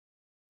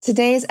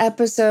Today's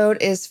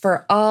episode is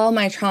for all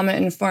my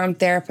trauma-informed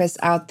therapists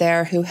out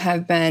there who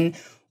have been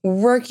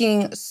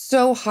working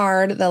so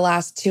hard the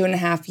last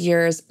 2.5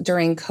 years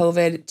during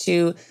COVID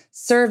to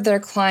serve their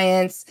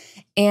clients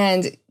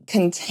and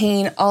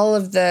contain all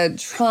of the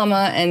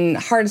trauma and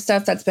hard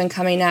stuff that's been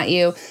coming at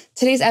you.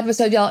 Today's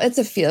episode, y'all, it's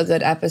a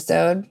feel-good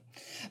episode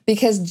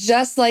because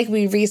just like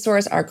we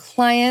resource our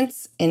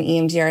clients in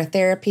EMDR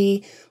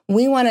therapy,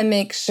 we want to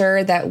make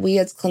sure that we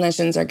as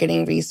clinicians are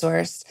getting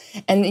resourced.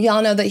 And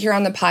y'all know that here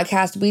on the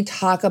podcast, we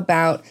talk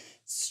about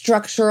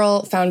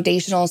structural,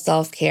 foundational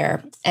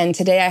self-care. And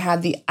today I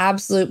have the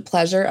absolute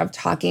pleasure of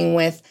talking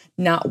with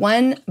not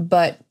one,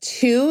 but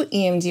two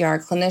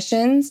EMDR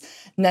clinicians,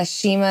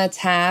 Nashima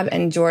Tab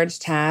and George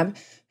Tab,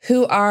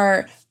 who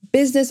are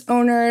business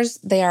owners.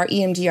 They are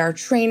EMDR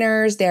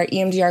trainers. They are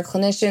EMDR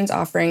clinicians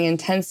offering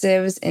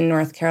intensives in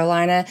North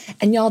Carolina.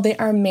 And y'all, they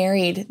are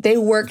married. They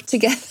work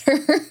together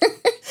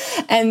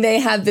and they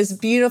have this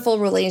beautiful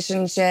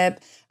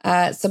relationship,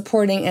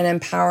 supporting and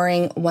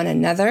empowering one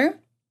another,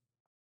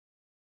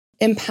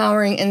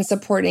 empowering and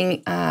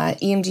supporting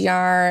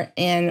EMDR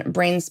and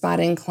brain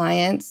spotting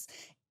clients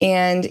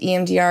and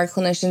EMDR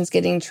clinicians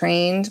getting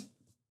trained.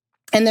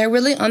 And they're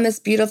really on this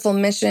beautiful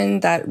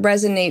mission that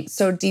resonates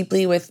so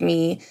deeply with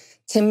me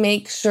to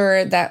make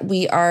sure that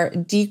we are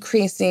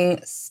decreasing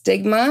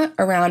stigma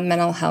around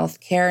mental health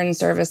care and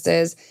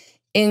services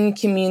in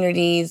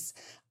communities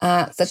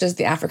such as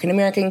the African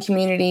American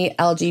community,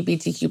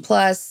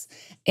 LGBTQ+,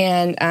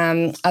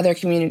 and other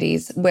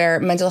communities where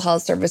mental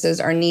health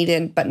services are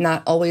needed but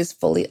not always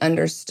fully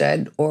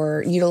understood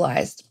or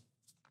utilized.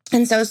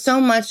 And so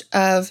much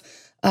of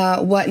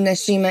what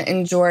Nashima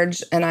and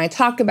George and I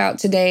talk about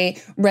today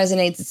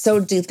resonates so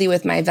deeply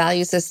with my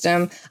value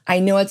system. I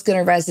know it's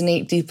going to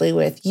resonate deeply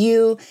with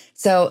you.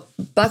 So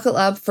buckle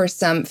up for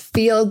some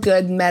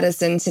feel-good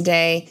medicine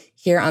today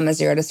here on the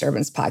Zero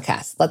Disturbance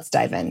podcast. Let's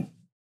dive in.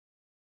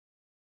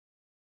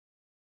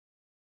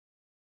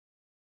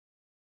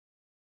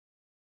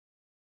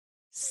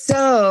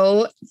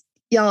 So,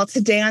 y'all,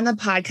 today on the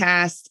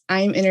podcast,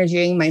 I'm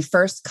interviewing my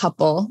first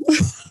couple.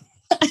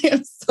 I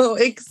am so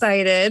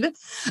excited.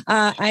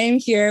 I am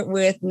here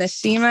with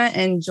Nashima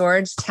and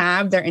George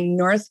Tab. They're in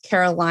North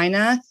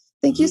Carolina.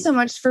 Thank you so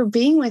much for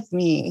being with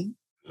me.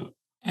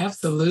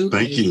 Absolutely.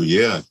 Thank you.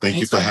 Yeah. Thank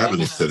you for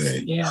having us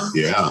today. Yeah.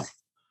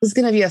 This is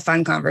going to be a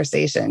fun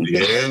conversation.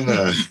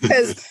 Yeah.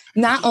 Because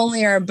not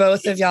only are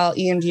both of y'all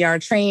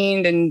EMDR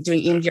trained and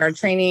doing EMDR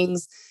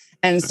trainings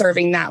and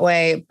serving that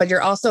way, but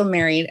you're also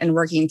married and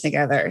working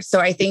together.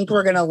 So I think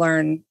we're going to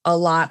learn a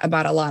lot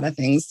about a lot of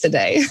things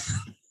today.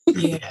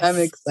 Yes. I'm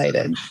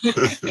excited.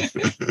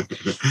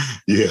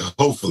 Yeah,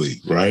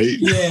 hopefully, right?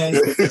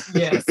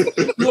 Yes.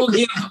 We'll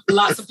give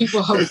lots of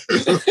people hope,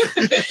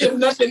 if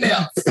nothing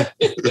else.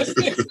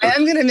 I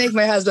am going to make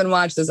my husband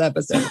watch this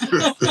episode.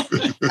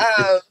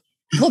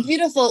 Well,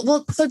 beautiful.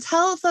 Well, so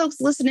tell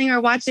folks listening or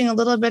watching a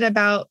little bit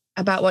about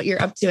what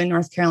you're up to in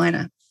North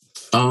Carolina.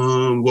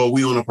 Well,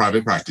 we own a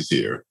private practice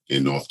here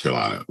in North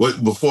Carolina.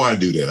 But before I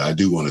do that, I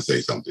do want to say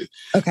something.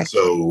 Okay.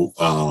 So,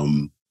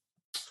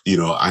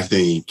 I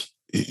think,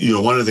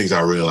 one of the things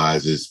I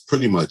realize is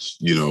pretty much,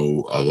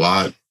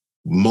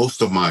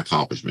 most of my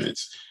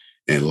accomplishments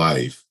in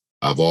life,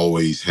 I've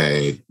always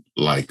had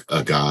like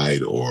a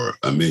guide or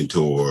a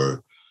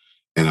mentor,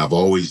 and I've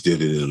always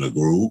did it in a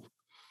group.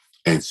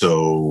 And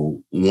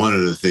so one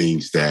of the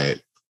things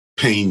that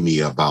pain me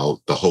about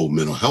the whole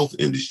mental health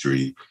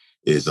industry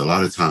is a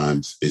lot of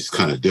times it's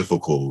kind of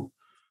difficult.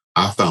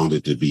 I found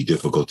it to be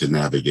difficult to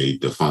navigate,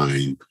 to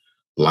find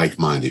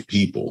like-minded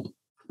people.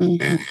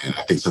 Mm-hmm. And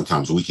I think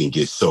sometimes we can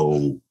get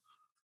so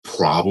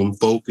problem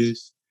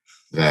focused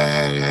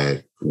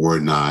that we're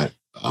not,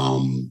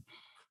 and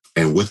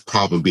with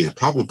being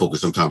problem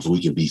focused, sometimes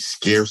we can be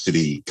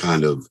scarcity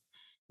kind of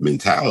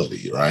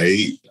mentality,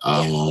 right?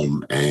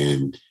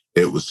 And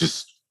it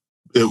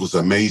was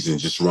amazing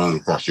just running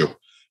across your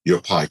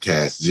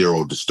podcast,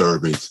 Zero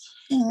Disturbance.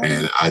 Mm-hmm.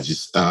 And I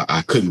just,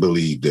 I couldn't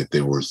believe that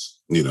there was,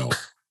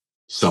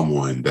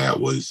 someone that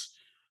was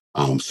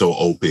so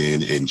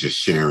open and just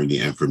sharing the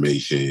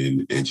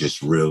information and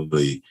just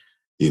really,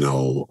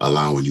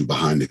 allowing you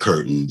behind the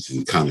curtains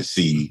and kind of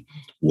see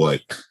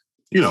what,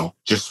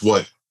 just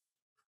what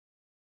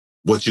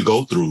you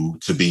go through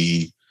to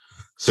be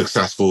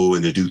successful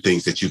and to do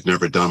things that you've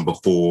never done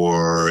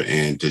before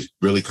and to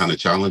really kind of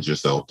challenge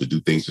yourself to do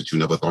things that you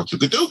never thought you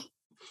could do.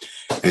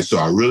 And so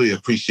I really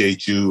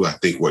appreciate you. I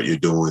think what you're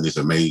doing is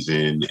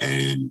amazing.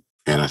 And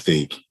I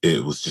think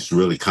it was just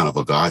really kind of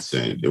a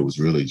godsend. It was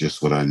really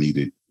just what I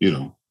needed,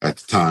 at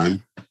the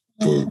time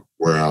for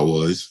where I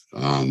was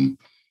and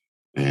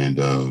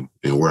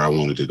where I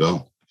wanted to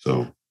go.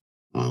 So,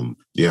 I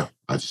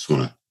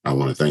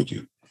want to thank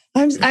you.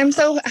 I'm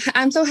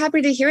so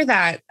happy to hear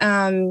that.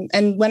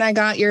 And when I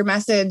got your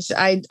message,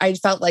 I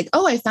felt like,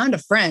 I found a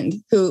friend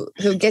who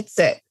gets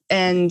it.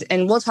 And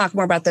we'll talk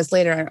more about this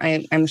later,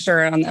 I'm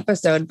sure, on the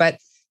episode. But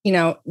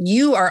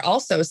you are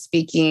also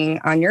speaking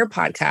on your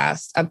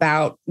podcast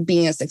about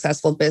being a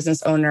successful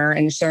business owner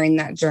and sharing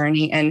that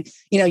journey. And,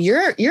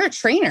 you're a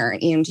trainer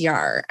in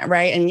EMDR,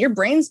 right? And you're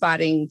brain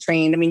spotting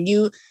trained. I mean,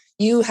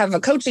 you have a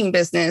coaching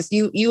business,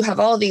 you have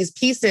all these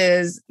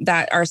pieces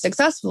that are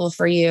successful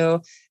for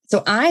you.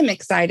 So I'm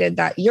excited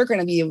that you're going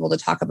to be able to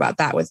talk about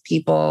that with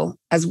people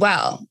as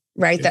well,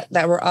 right? Yeah.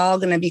 That we're all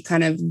going to be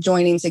kind of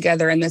joining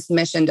together in this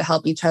mission to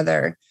help each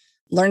other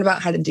learn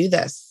about how to do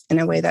this in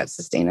a way that's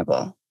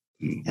sustainable.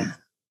 Mm-hmm.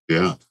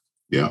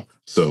 Yeah.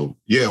 So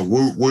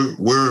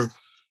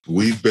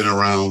we've been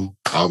around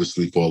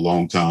obviously for a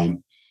long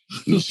time.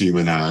 Nashima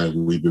and I,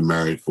 we've been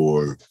married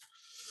for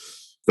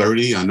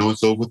 30. I know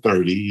it's over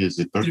 30. Is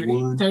it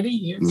 31? 30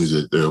 years. Is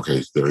it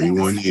okay?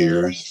 31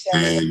 years.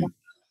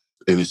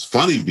 And it's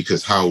funny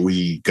because how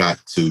we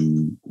got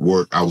to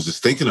work, I was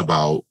just thinking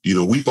about,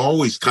 we've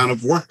always kind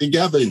of worked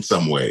together in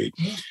some way.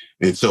 Yeah.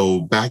 And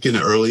so back in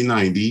the early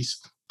 90s,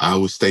 I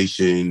was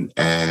stationed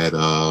at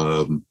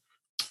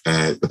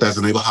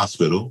Bethesda Naval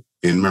Hospital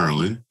in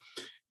Maryland.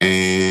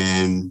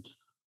 And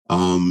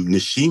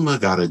Nashima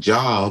got a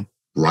job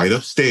right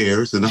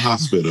upstairs in the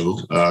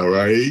hospital, all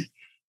right,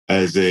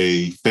 as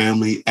a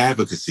family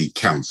advocacy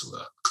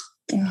counselor.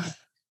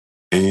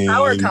 And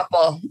power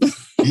couple.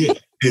 Yeah.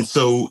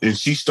 And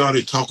she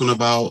started talking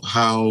about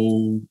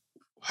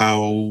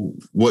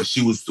what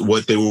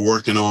they were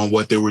working on,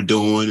 what they were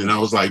doing. And I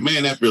was like,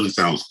 man, that really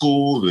sounds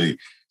cool. They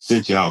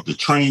sent you out to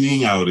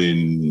training out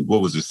in,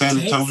 what was it, San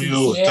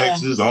Antonio,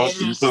 Texas,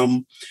 Austin,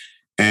 something.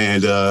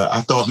 And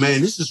I thought,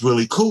 man, this is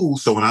really cool.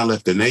 So when I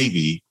left the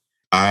Navy,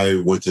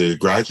 I went to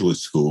graduate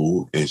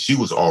school and she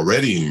was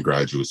already in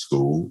graduate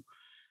school.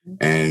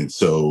 And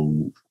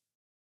so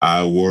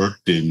I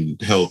worked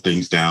and held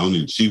things down,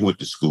 and she went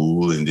to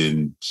school, and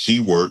then she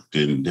worked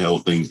and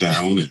held things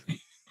down and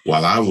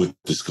while I went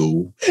to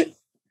school.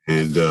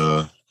 And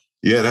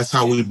that's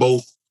how we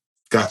both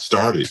got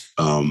started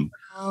in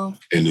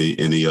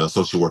the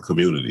social work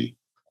community,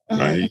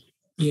 right?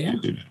 Yeah.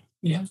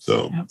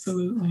 So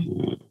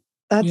absolutely.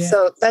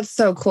 That's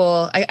so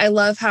cool. I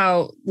love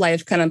how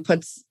life kind of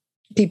puts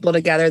people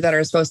together that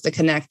are supposed to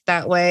connect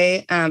that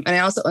way. And I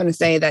also want to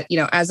say that,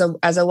 as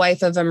a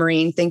wife of a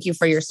Marine, thank you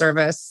for your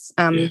service.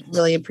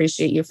 Really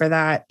appreciate you for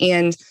that.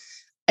 And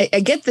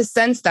I get the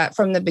sense that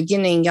from the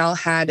beginning, y'all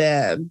had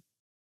a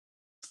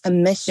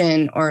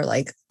mission or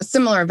like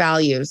similar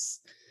values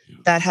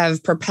that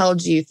have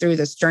propelled you through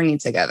this journey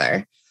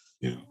together.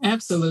 Yeah,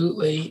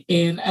 absolutely.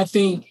 And I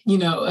think,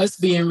 us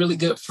being really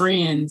good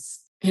friends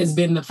has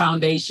been the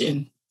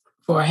foundation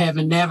for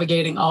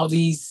navigating all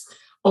these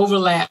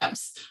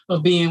overlaps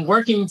of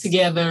working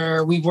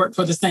together. We've worked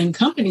for the same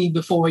company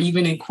before,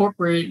 even in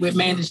corporate with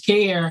managed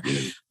care,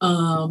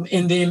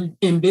 and then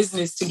in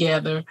business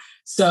together.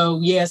 So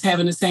yes,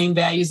 having the same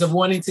values of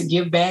wanting to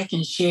give back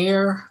and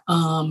share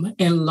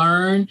and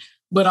learn,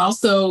 but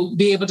also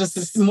be able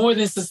to more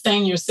than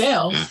sustain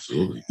yourself,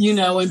 absolutely.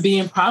 And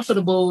being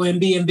profitable and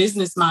being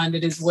business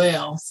minded as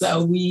well.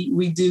 So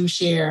we do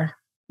share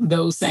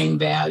those same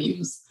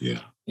values.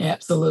 Yeah,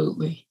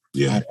 absolutely.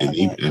 Yeah,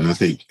 and I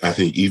think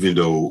even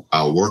though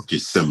our work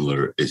is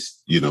similar,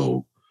 it's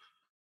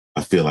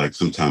I feel like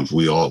sometimes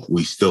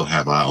we still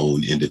have our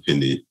own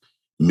independent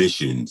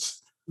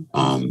missions,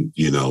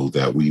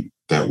 that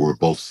we're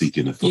both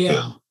seeking to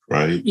fulfill,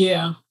 right?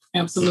 Yeah,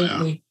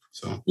 absolutely.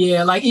 So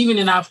like even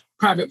in our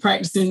private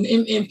practice,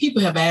 and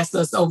people have asked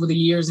us over the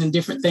years and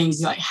different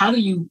things like, how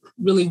do you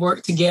really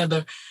work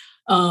together?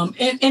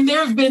 And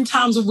there have been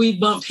times when we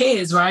bumped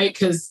heads, right?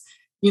 Because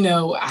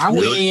I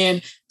went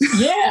in.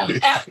 Yeah,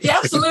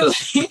 absolutely.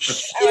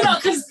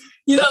 Because,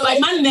 like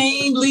my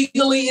name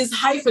legally is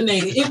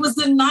hyphenated. It was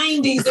the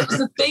 90s. It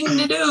was a thing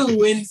to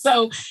do. And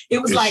so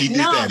it was she did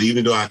that,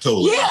 even though I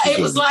told her. Yeah, it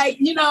was like,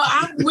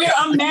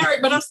 I'm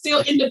married, but I'm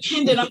still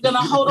independent. I'm going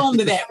to hold on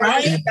to that,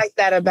 right? I like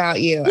that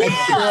about you.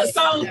 Yeah.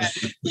 So,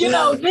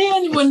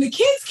 then when the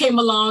kids came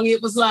along,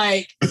 it was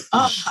like,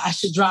 I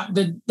should drop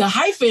the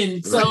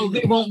hyphen so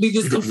there won't be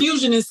this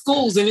confusion in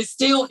schools. And it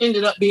still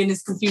ended up being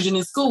this confusion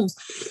in schools.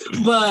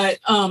 But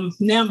now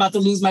I'm about to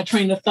lose my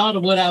train of thought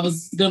of what I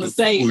was going to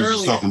say earlier.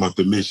 Just talking about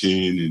the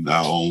mission and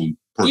our own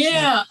personal.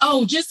 Yeah.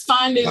 Oh, just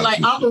finding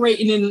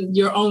operating in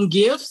your own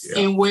gifts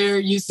and where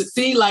you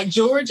succeed. Like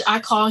George, I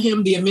call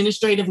him the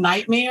administrative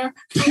nightmare.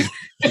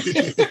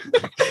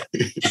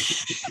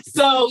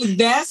 So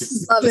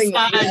that's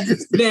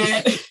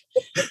that.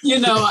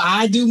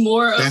 I do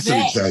more of that. That's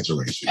an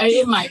exaggeration.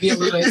 It might be a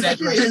little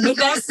exaggeration, but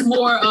that's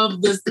more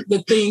of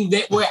the thing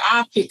that where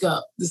I pick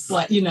up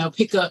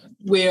pick up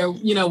where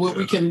where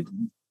we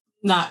can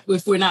not,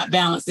 if we're not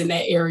balanced in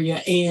that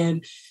area.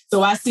 And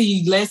so I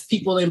see less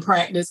people in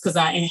practice because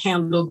I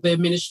handle the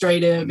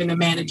administrative and the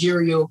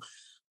managerial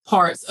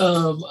parts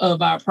of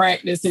our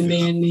practice. And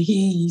then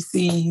he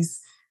sees,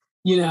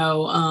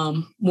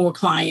 more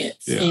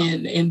clients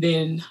and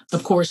then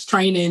of course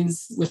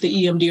trainings with the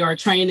EMDR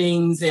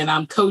trainings, and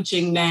I'm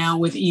coaching now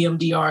with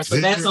EMDR. So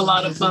that's a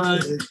lot of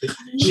fun.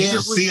 She's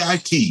a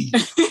CIT.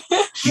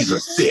 She's a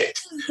SIT.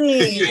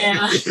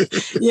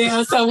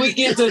 Yeah. So we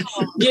get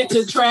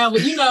to travel,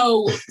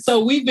 so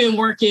we've been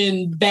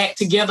working back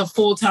together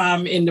full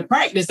time in the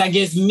practice, I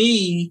guess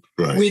me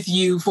with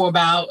you for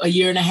about a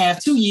year and a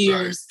half, 2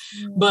 years.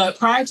 Right. But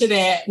prior to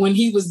that, when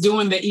he was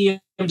doing the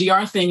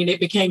EMDR thing and it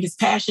became his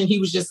passion, he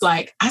was just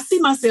like, I see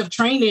myself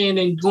training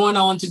and going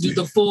on to do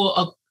the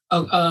full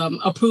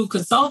approved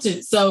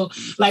consultant. So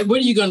like, what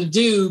are you going to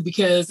do?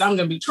 Because I'm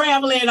going to be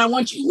traveling. I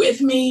want you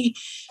with me.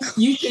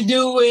 You should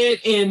do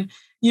it. And,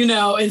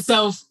 and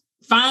so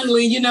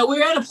finally,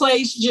 we're at a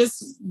place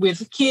just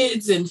with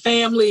kids and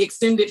family,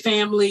 extended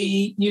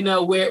family,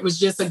 where it was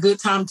just a good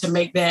time to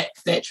make that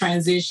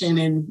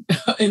transition.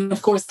 And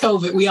of course,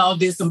 COVID, we all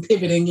did some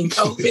pivoting in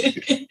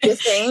COVID. The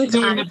same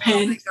during the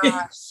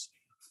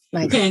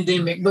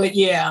pandemic. But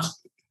yeah.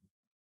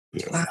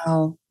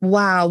 Wow.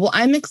 Well,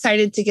 I'm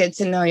excited to get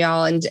to know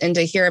y'all and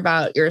to hear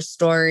about your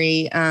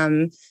story.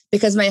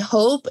 Because my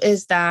hope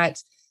is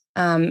that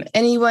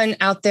anyone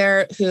out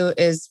there who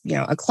is,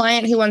 a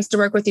client who wants to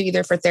work with you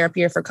either for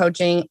therapy or for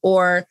coaching,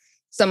 or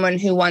someone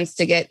who wants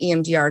to get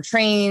EMDR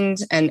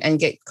trained and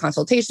get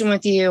consultation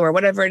with you or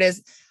whatever it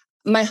is,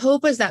 my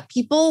hope is that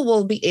people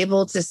will be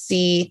able to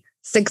see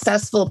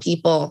successful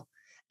people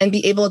and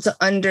be able to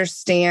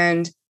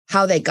understand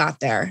how they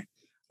got there,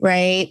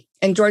 right?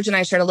 And George and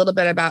I shared a little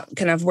bit about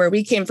kind of where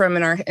we came from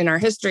in our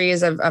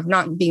histories of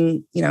not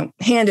being,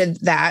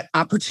 handed that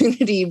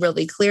opportunity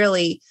really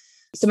clearly.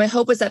 So my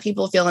hope is that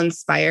people feel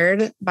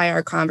inspired by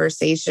our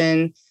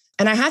conversation.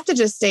 And I have to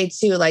just say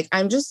too,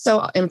 I'm just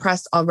so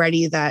impressed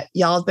already that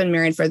y'all have been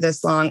married for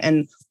this long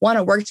and want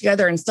to work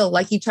together and still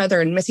like each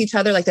other and miss each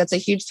other. That's a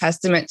huge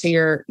testament to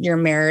your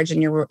marriage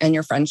and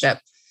your friendship.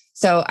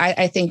 So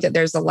I think that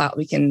there's a lot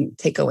we can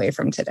take away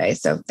from today.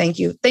 So thank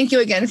you. Thank you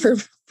again for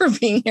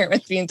being here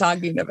with me and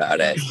talking about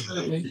it.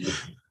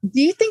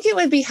 Do you think it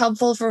would be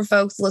helpful for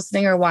folks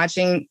listening or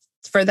watching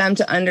for them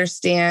to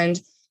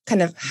understand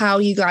kind of how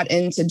you got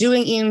into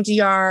doing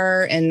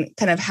EMDR and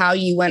kind of how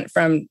you went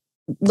from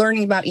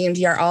learning about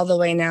EMDR all the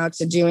way now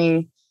to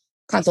doing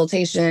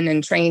consultation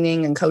and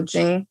training and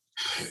coaching?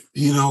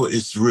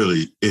 It's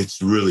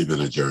really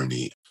been a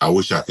journey. I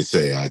wish I could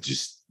say I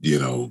just,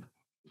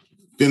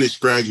 finished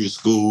graduate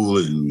school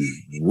and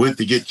went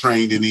to get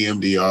trained in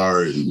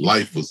EMDR and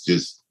life was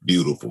just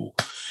beautiful.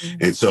 Mm-hmm.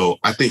 And so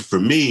I think for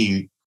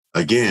me,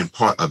 again,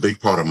 a big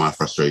part of my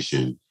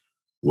frustration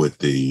with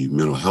the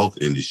mental health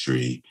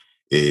industry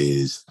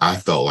is I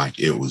felt like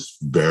it was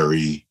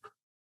very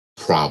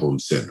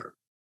problem-centered.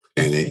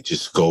 And it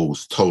just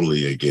goes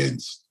totally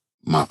against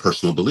my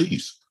personal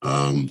beliefs.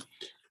 And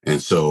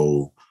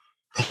so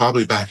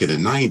probably back in the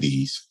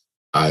 90s,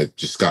 I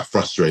just got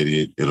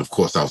frustrated. And of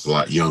course, I was a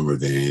lot younger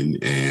then.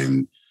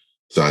 And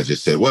so I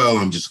just said, well,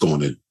 I'm just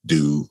going to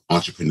do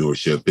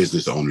entrepreneurship,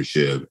 business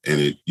ownership. And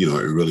it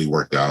really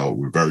worked out.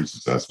 We're very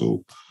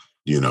successful,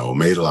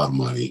 made a lot of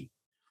money.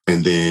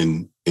 And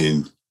then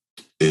in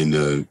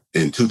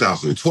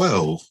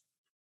 2012,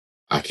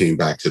 I came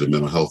back to the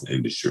mental health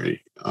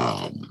industry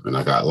and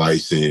I got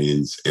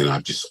licensed. And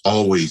I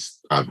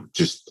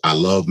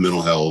love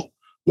mental health,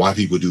 why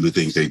people do the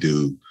things they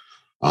do.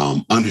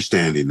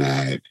 Understanding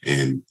that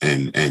and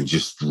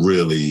just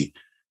really,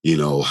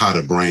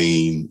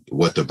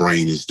 what the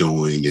brain is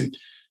doing. And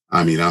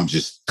I mean, I'm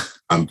just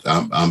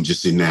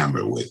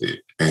enamored with it.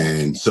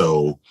 And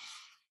so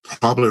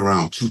probably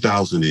around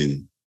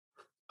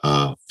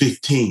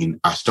 2015,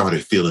 I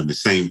started feeling the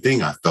same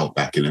thing I felt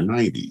back in the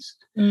 90s.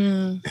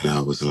 And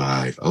I was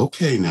like,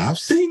 okay, now I've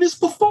seen this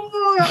before.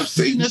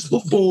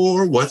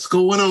 What's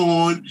going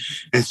on?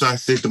 And so I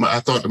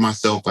thought to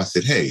myself, I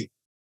said, hey,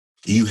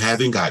 you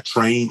haven't got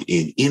trained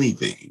in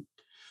anything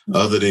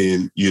other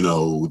than,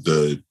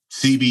 the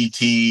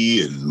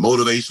CBT and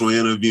motivational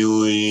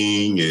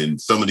interviewing and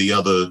some of the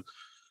other,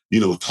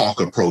 talk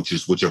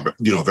approaches, which are,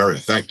 very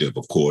effective,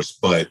 of course.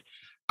 But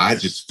I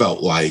just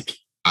felt like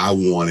I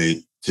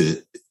wanted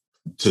to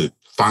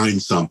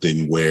find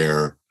something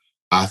where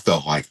I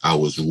felt like I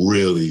was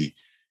really,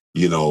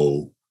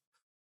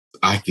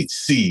 I could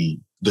see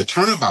the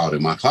turnabout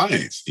in my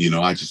clients.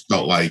 I just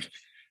felt like,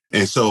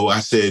 and so I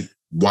said,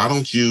 why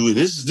don't you, and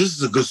this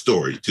is a good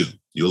story too.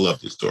 You'll love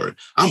this story.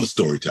 I'm a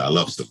storyteller. I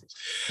love stories.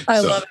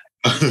 I love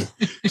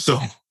it. So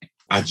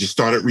I just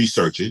started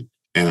researching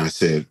and I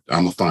said,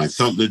 I'm going to find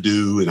something to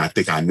do. And I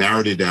think I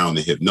narrowed it down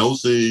to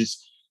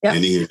hypnosis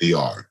and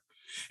EMDR.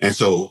 And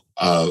so,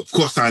 of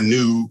course, I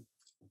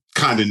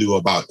kind of knew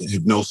about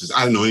hypnosis.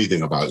 I didn't know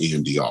anything about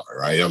EMDR,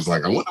 right? I was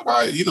like, I wonder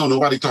why,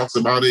 nobody talks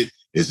about it.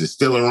 Is it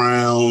still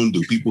around? Do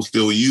people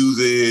still use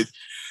it?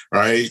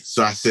 Right?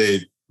 So I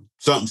said,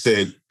 something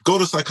said, go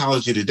to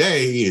Psychology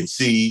Today and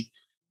see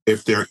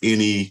if there are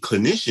any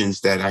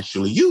clinicians that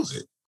actually use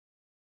it.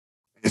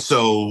 And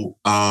so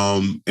I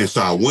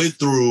went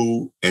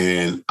through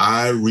and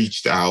I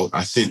reached out.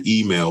 I sent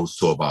emails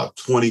to about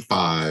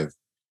 25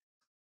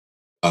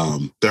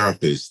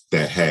 therapists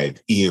that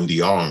had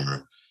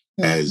EMDR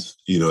as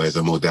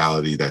a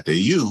modality that they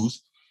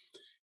use.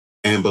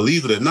 And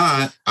believe it or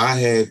not, I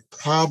had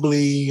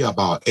probably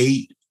about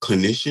 8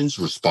 clinicians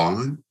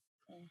respond.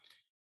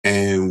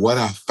 And what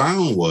I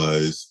found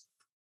was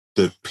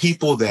the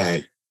people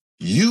that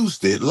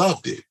used it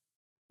loved it.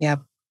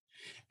 Yep.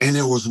 And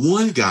there was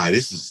one guy,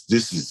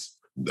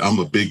 I'm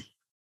a big,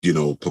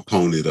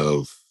 proponent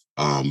of,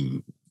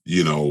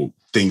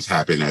 things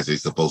happen as they're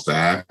supposed to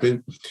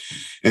happen.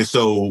 And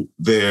so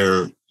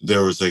there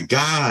was a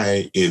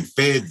guy in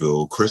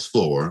Fayetteville, Chris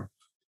Floor,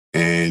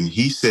 and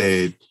he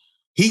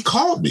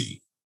called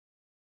me.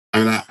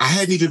 And I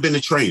hadn't even been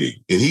to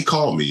training. And he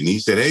called me and he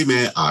said, "Hey,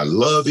 man, I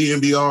love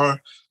EMDR.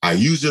 I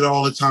use it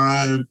all the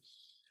time."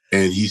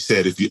 And he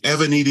said, "If you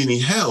ever need any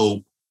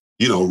help,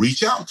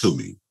 reach out to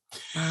me."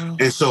 Wow.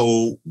 And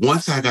so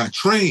once I got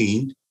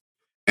trained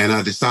and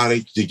I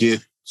decided to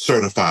get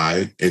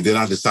certified, and then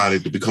I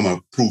decided to become a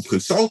approved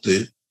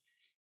consultant,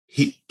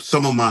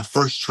 some of my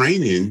first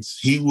trainings,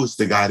 he was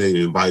the guy that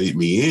invited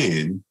me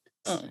in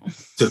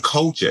to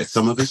coach at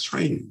some of his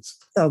trainings.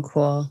 So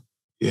cool.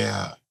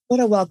 Yeah. What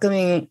a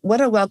welcoming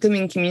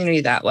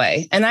community that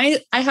way. And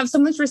I have so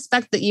much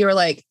respect that you were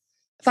like,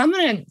 if I'm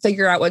going to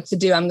figure out what to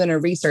do, I'm going to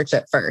research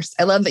it first.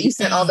 I love that you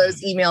sent all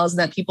those emails and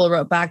that people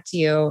wrote back to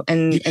you.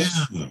 And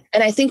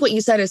I think what you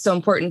said is so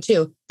important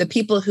too. The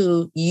people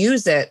who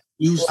use it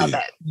love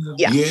it.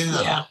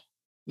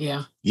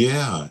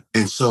 Yeah.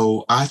 And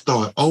so I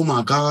thought, oh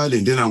my God.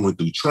 And then I went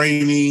through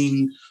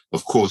training,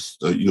 of course,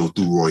 through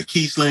Roy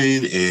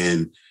Kiesling.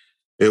 And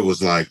it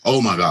was like,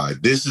 oh my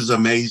God, this is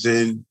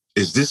amazing.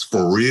 Is this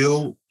for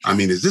real? I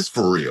mean, is this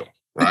for real?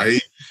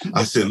 Right?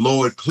 I said,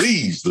 Lord,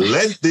 please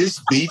let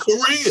this be for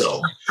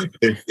real.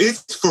 If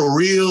it's for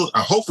real,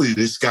 hopefully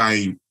this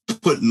guy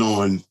putting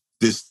on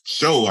this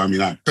show, I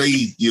mean, I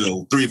paid,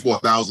 $3,000 or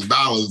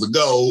 $4,000 to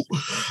go.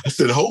 I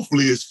said,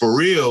 hopefully it's for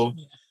real.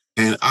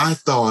 And I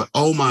thought,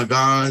 oh my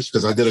gosh,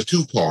 because I did a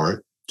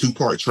two-part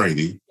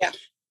training. Yeah.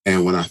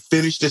 And when I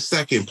finished the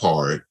second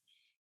part,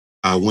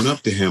 I went up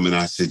to him and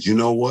I said, you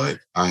know what?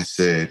 I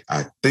said,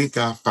 I think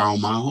I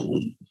found my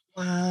home.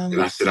 Wow. And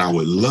I said, I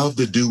would love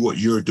to do what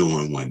you're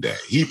doing one day.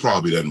 He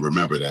probably doesn't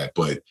remember that,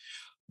 but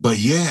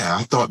yeah,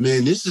 I thought,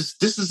 man, this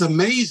is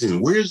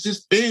amazing. Where's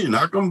this been?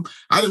 How come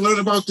I didn't learn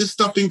about this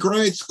stuff in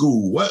grad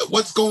school?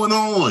 What's going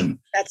on?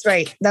 That's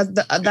right.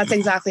 That's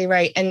exactly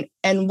right.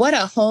 And what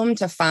a home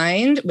to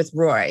find with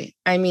Roy.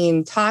 I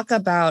mean, talk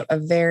about a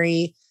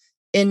very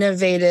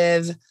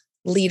innovative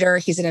leader.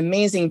 He's an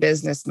amazing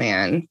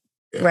businessman,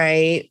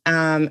 right?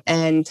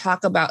 And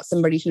talk about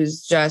somebody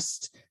who's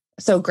just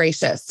so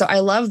gracious. So I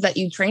love that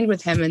you trained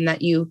with him and I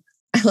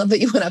love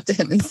that you went up to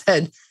him and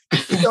said,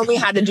 show me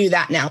how to do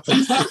that now,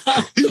 please.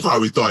 He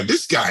probably thought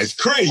this guy's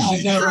crazy.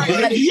 I know,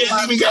 right? He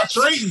hadn't even got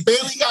trained,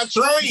 barely got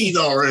trained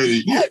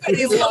already.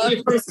 He's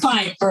your first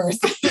client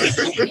first.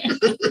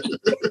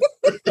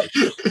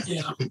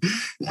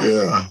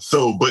 Yeah.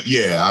 So, but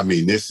yeah, I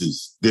mean, this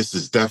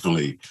is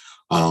definitely,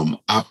 I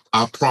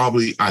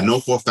know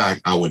for a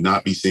fact I would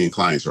not be seeing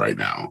clients right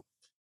now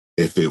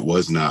if it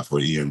was not for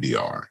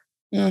EMDR.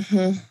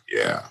 Mm-hmm.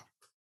 Yeah.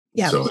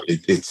 Yeah. So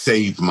it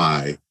saved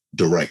my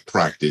direct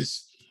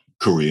practice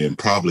career and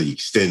probably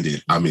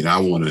extended. I mean,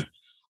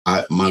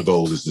 my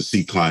goal is to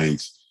see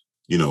clients,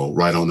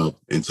 right on up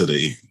into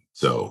the end.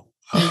 So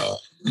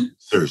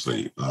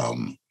seriously,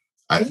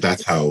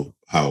 that's how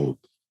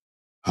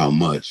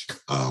much,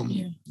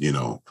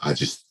 I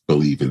just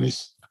believe in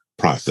this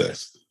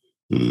process.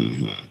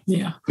 Mm-hmm.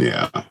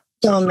 Yeah.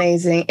 So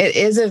amazing. It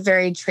is a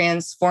very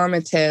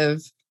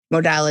transformative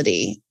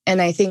modality.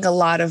 And I think a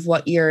lot of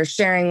what you're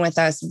sharing with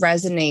us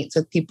resonates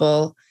with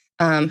people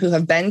who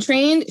have been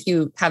trained. If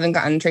you haven't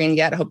gotten trained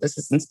yet, I hope this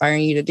is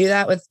inspiring you to do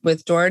that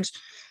with George.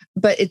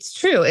 But it's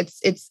true.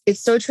 It's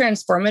so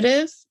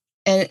transformative.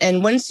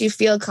 And once you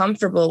feel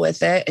comfortable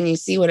with it and you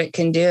see what it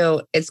can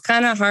do, it's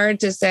kind of hard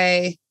to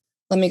say,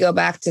 let me go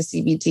back to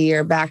CBT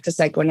or back to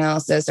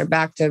psychoanalysis or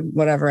back to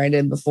whatever I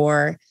did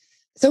before.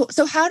 So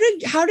how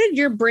did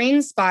your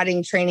brain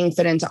spotting training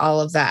fit into all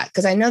of that?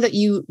 Because I know that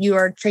you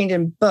are trained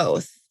in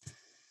both.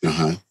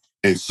 Uh-huh.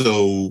 And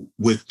so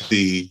with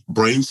the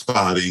brain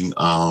spotting,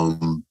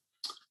 for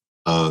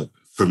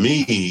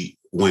me,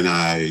 when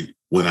I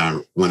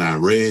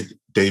read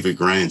David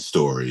Grant's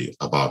story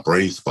about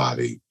brain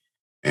spotting,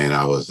 and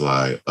I was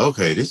like,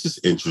 okay, this is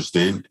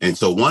interesting. And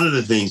so one of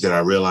the things that I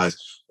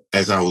realized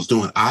as I was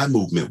doing eye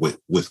movement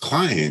with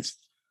clients,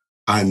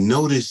 I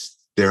noticed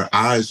their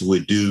eyes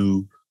would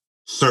do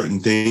certain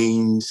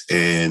things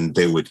and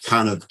they would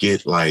kind of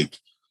get like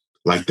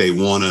they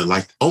want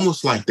to,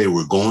 almost like they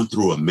were going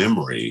through a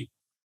memory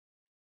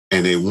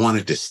and they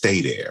wanted to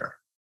stay there.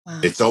 Wow.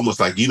 It's almost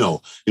like,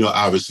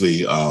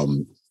 obviously,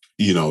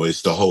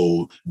 it's the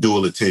whole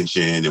dual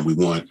attention, and we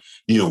want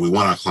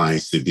our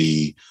clients to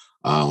be,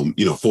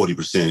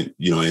 40%,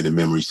 in the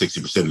memory,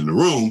 60% in the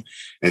room.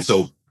 And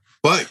so,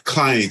 but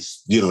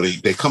clients,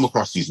 they come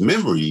across these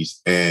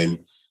memories and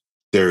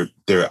their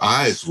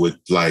eyes would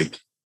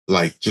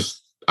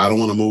just, I don't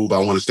want to move. I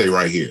want to stay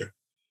right here.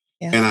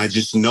 Yeah. And I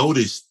just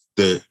noticed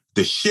the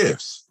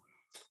shifts,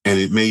 and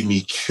it made me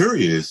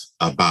curious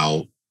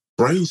about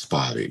brain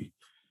spotting.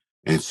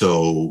 And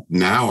so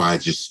now I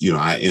just,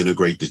 I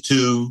integrate the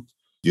two.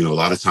 You know, a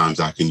lot of times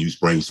I can use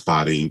brain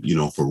spotting, you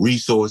know, for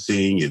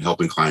resourcing and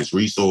helping clients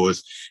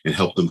resource and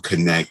help them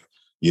connect,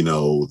 you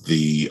know,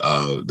 the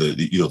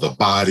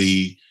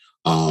body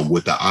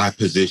with the eye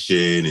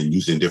position and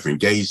using different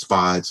gaze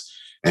spots.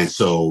 And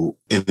so,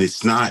 and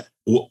it's not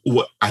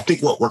what I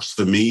think what works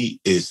for me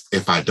is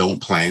if I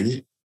don't plan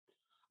it.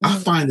 I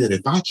find that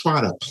if I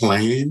try to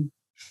plan,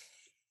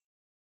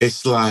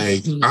 it's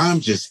like I'm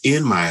just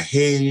in my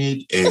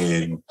head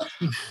and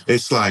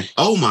it's like,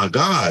 oh my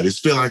God, it's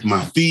feel like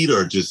my feet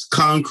are just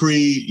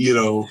concrete, you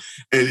know,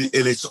 and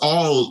it's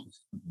all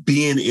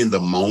being in the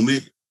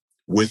moment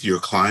with your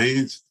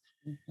clients.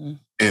 Mm-hmm.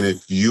 And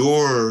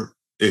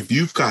if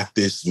you've got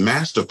this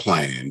master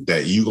plan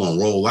that you're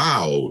gonna roll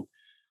out,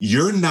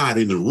 you're not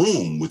in the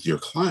room with your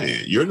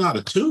client. You're not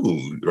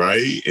attuned,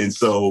 right? And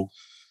so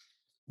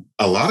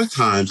a lot of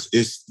times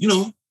it's, you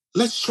know,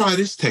 let's try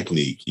this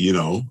technique, you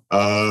know.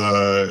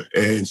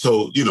 And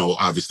so, you know,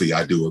 obviously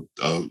I do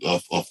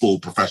a full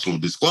professional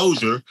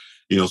disclosure,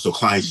 you know, so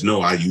clients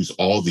know I use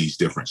all these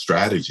different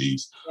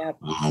strategies. Yep.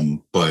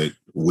 But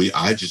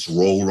I just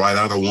roll right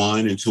out of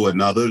one into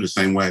another the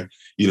same way,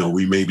 you know,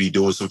 we may be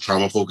doing some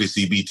trauma-focused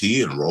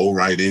CBT and roll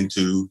right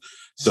into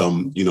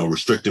some, you know,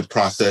 restrictive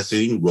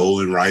processing,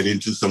 rolling right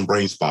into some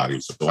brain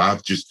spotting. So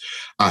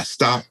I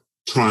stopped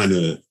trying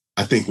to,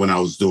 I think when I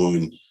was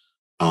doing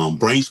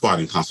brain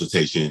spotting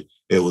consultation,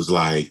 it was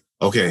like,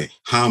 okay,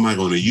 how am I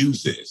going to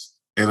use this?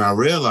 And I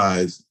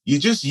realized you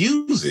just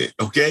use it,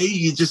 okay?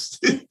 You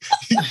just,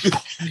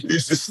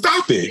 just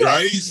stop it,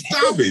 right?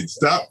 Stop it.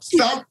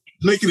 Stop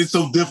making it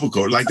so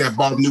difficult. Like that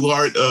Bob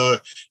Newhart,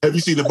 have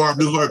you seen the Bob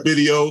Newhart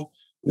video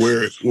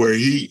where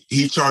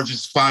he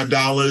charges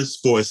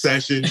 $5 for a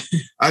session?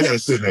 I gotta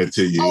send that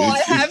to you. Oh, I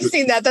have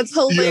seen that. That's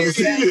hilarious.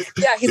 Yeah,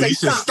 he's like, he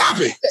said, stop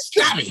it.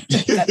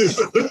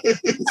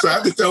 So I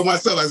have to tell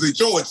myself, I say,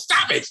 George,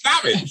 stop it.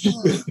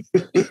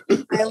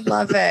 I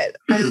love it.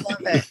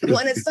 Well,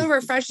 and it's so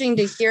refreshing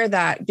to hear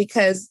that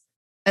because,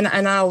 and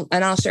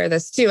I'll share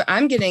this too.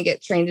 I'm going to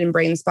get trained in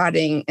brain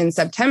spotting in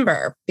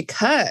September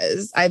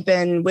because I've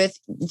been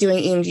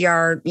doing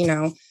EMDR, you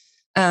know,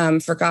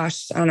 for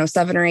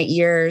 7 or 8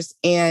 years.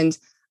 And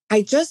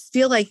I just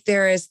feel like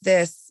there is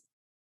this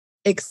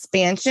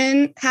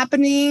expansion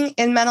happening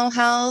in mental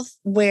health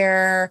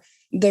where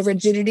the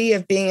rigidity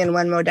of being in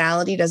one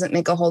modality doesn't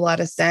make a whole lot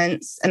of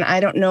sense. And I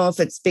don't know if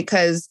it's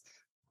because,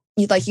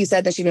 like you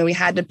said, that, you know, we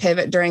had to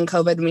pivot during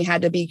COVID and we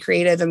had to be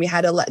creative and we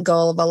had to let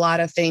go of a lot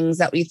of things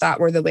that we thought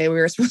were the way we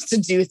were supposed to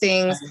do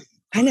things.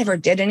 I never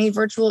did any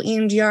virtual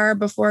EMDR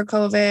before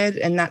COVID,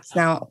 and that's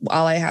now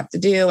all I have to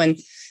do. And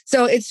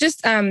so it's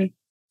just,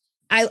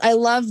 I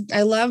love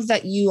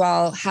that you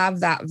all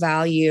have that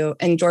value.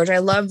 And George, I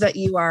love that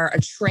you are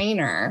a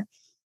trainer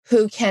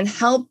who can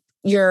help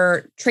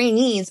your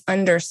trainees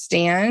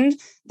understand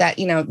that,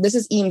 you know, this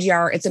is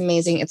EMDR. It's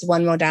amazing. It's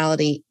one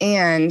modality.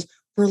 And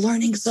we're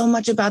learning so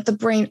much about the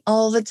brain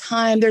all the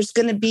time. There's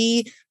going to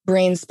be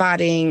brain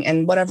spotting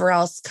and whatever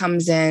else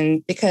comes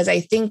in, because I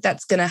think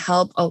that's going to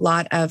help a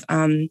lot of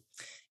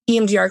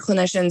EMDR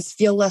clinicians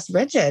feel less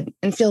rigid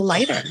and feel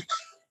lighter.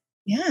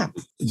 Yeah.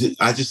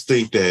 I just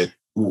think that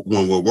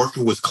when we're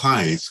working with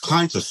clients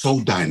are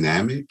so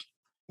dynamic.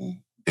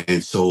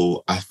 And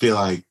so I feel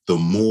like the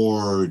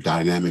more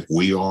dynamic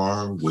we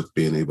are with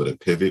being able to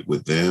pivot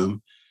with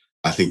them,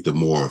 I think the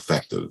more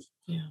effective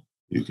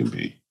you can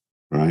be.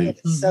 Right.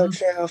 It's so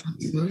true.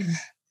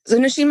 So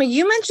Nashima,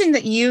 you mentioned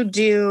that you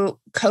do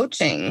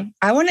coaching.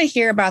 I want to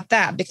hear about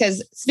that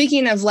because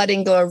speaking of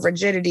letting go of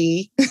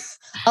rigidity,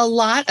 a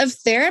lot of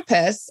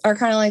therapists are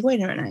kind of like,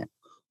 wait a minute,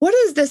 what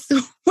is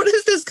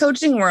this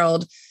coaching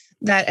world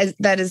that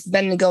has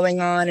been going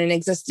on and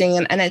existing?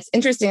 And it's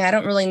interesting. I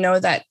don't really know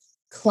that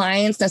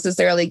clients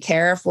necessarily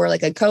care if we're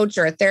like a coach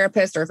or a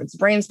therapist or if it's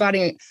brain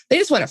spotting. They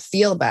just want to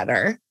feel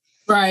better.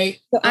 Right.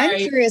 So I'm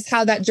curious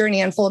how that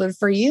journey unfolded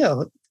for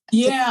you.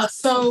 Yeah.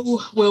 So,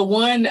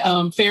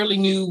 fairly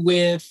new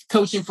with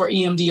coaching for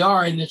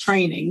EMDR and the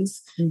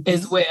trainings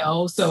as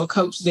well. So a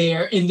coach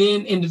there, and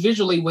then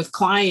individually with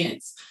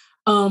clients.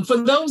 For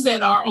those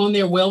that are on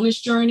their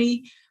wellness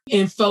journey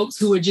and folks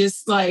who are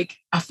just like,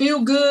 I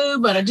feel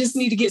good, but I just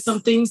need to get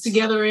some things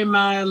together in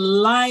my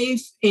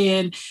life.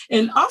 And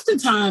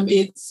oftentimes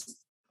it's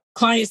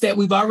clients that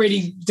we've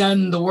already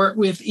done the work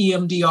with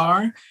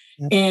EMDR.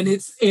 And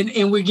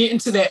and we're getting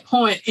to that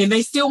point and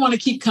they still want to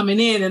keep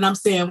coming in. And I'm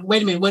saying,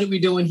 wait a minute, what are we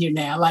doing here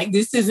now? Like,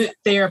 this isn't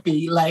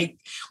therapy. Like,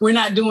 we're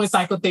not doing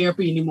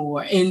psychotherapy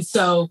anymore. And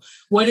so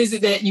what is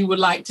it that you would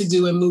like to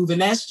do and move?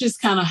 And that's just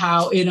kind of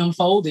how it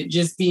unfolded,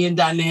 just being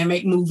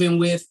dynamic, moving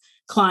with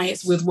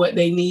clients with what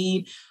they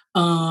need.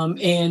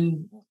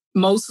 And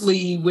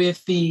mostly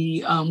with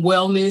the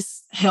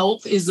wellness,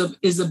 health is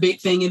a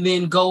big thing. And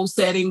then goal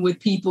setting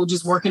with people,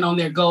 just working on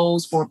their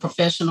goals for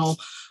professional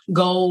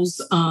goals.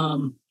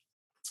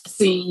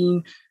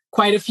 Seeing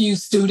quite a few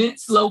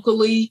students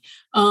locally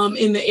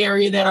in the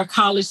area that are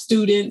college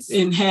students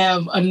and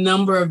have a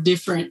number of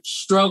different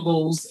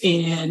struggles,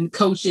 and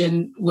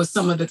coaching was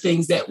some of the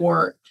things that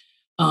work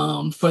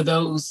for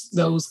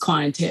those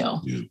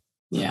clientele.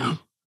 Yeah.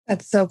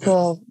 That's so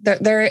cool.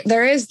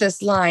 There is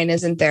this line,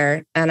 isn't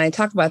there? And I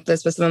talk about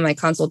this with some of my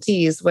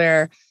consultees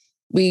where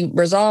we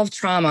resolve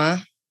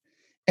trauma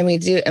and we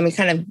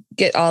kind of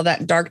get all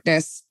that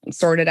darkness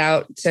sorted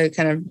out to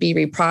kind of be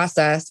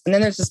reprocessed. And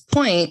then there's this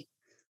point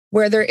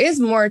where there is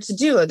more to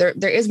do.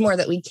 There is more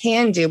that we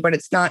can do, but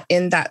it's not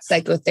in that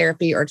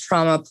psychotherapy or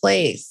trauma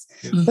place.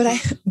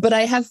 Mm-hmm. But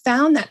I have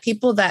found that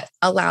people that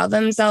allow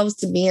themselves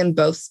to be in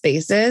both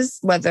spaces,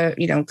 whether,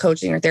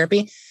 coaching or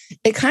therapy,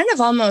 it kind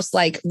of almost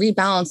like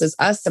rebalances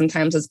us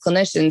sometimes as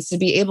clinicians to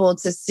be able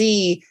to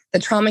see the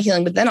trauma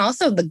healing, but then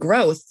also the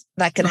growth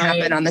that can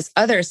happen on this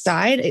other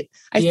side.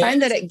 I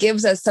find that it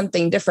gives us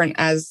something different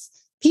as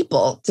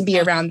people to be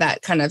around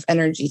that kind of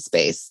energy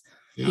space.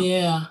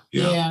 Yeah.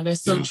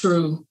 That's so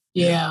true.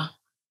 Yeah.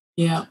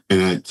 And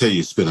I tell you,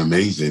 it's been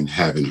amazing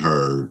having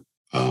her,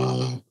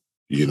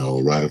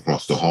 right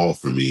across the hall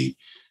from me,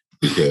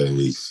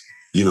 because,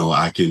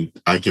 I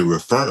can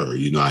refer,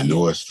 I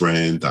know her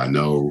strength. I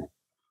know,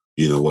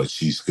 what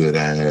she's good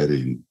at,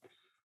 and,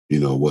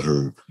 what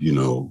her,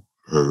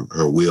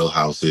 her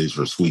wheelhouse is,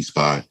 her sweet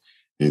spot.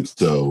 And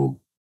so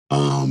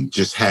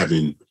just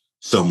having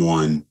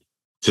someone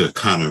to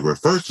kind of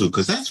refer to,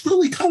 because that's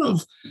really kind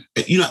of,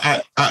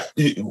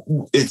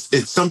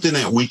 it's something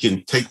that we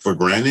can take for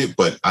granted,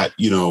 but I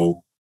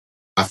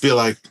feel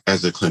like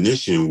as a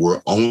clinician,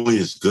 we're only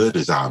as good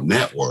as our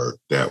network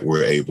that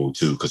we're able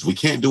to, because we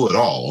can't do it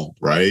all,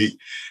 right?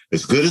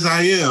 As good as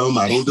I am,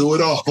 I don't do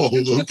it all,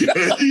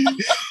 okay?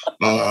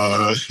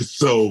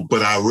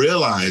 But I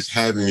realize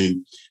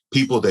having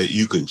people that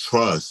you can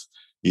trust,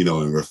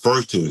 and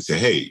refer to and say,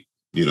 hey,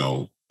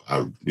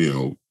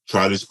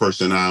 try this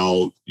person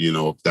out,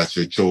 if that's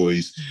your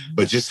choice.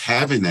 But just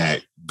having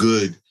that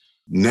good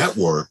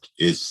network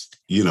is,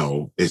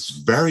 it's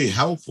very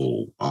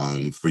helpful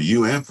for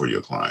you and for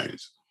your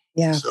clients.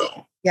 Yeah.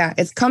 So, yeah,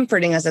 it's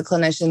comforting as a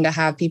clinician to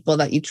have people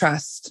that you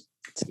trust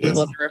to be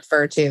able to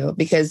refer to,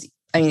 because,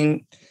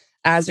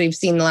 as we've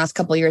seen the last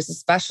couple of years,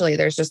 especially,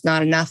 there's just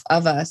not enough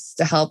of us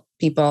to help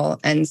people.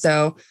 And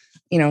so,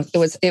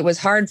 it was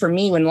hard for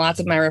me when lots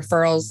of my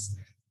referrals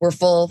were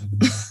full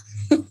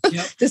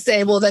to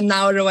say, well, then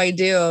now what do I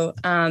do?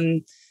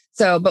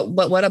 But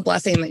what a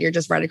blessing that you're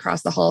just right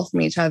across the hall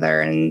from each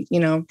other and,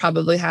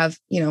 probably have,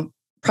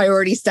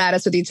 priority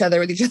status with each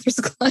other's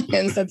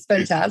clients. That's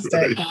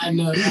fantastic. I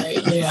know,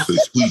 right? Yeah. So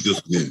squeeze this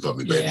in for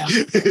me, baby. Yeah.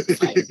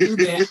 I do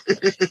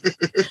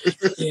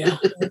that. Yeah.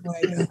 Oh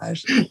my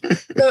gosh.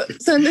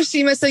 So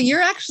Nashima, so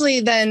you're actually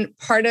then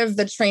part of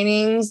the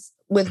trainings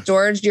with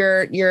George.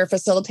 You're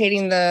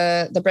facilitating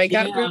the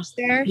breakout groups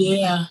there?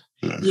 Yeah.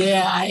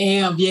 Yeah, I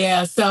am.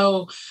 Yeah.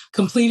 So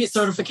completed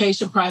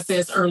certification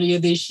process earlier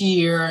this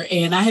year.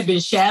 And I have been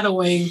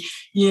shadowing.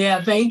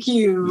 Yeah, thank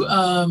you.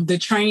 The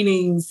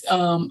trainings,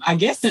 I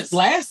guess since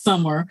last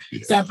summer.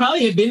 Yeah. So I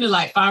probably have been to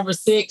like 5 or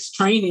 6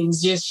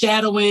 trainings, just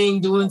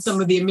shadowing, doing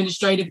some of the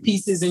administrative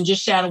pieces and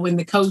just shadowing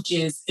the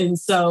coaches. And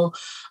so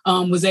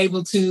was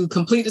able to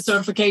complete the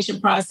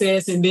certification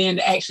process and then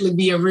actually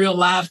be a real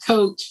live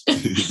coach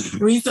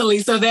recently.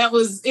 So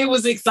it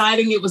was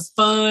exciting. It was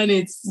fun.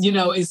 It's,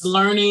 it's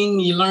learning.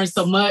 You learn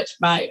so much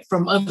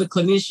from other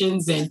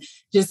clinicians and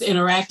just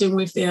interacting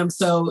with them.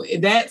 So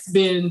that's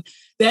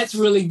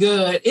really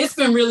good. It's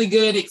been really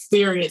good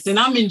experience and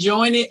I'm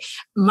enjoying it.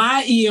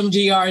 My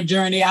EMDR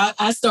journey,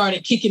 I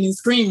started kicking and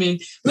screaming.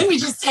 Let me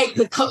just take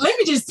the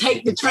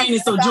training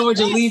so George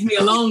will leave me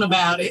alone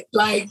about it.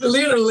 Like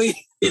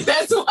literally.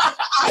 That's why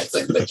I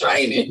took the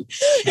training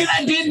and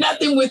I did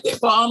nothing with it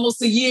for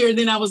almost a year. And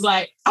then I was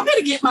like, I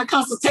better get my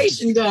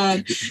consultation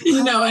done,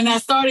 and I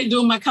started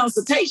doing my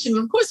consultation.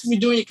 Of course, when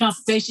you're doing your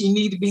consultation, you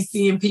need to be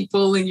seeing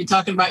people and you're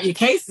talking about your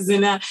cases.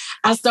 And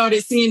I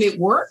started seeing it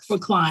work for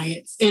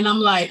clients. And I'm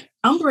like,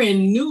 I'm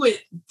brand new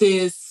at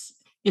this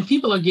and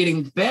people are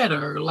getting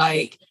better.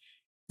 Like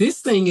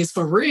this thing is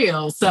for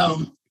real.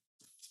 So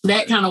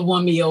that kind of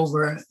won me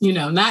over,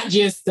 not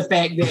just the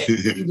fact that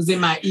it was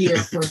in my ear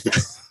for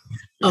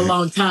a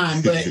long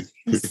time, but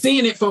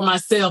seeing it for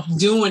myself,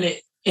 doing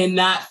it and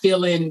not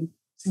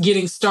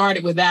getting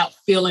started without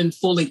feeling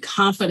fully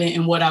confident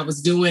in what I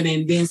was doing,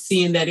 and then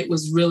seeing that it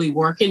was really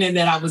working and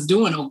that I was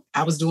doing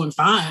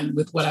fine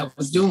with what I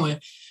was doing,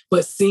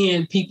 but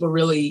seeing people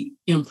really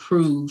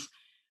improve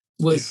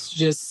was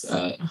just,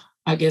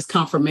 I guess,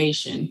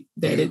 confirmation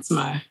that it's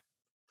my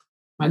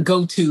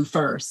go-to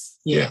first.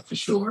 Yeah, for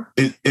sure.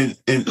 And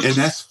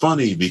that's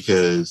funny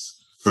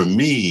because for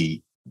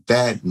me,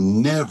 that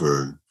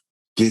never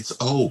gets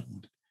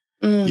old.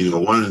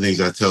 One of the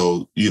things I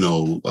tell,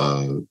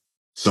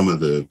 some of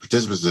the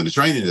participants in the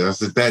training, I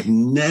said that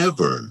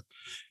never,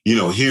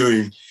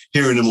 hearing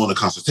them on the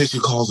consultation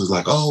calls is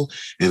like, oh,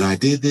 and I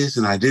did this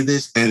and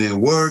it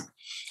worked.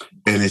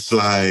 And it's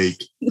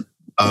like,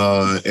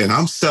 and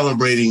I'm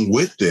celebrating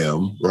with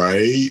them,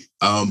 right?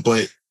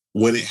 But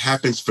when it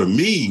happens for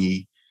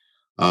me,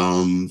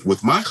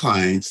 with my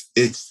clients,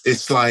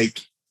 it's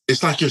like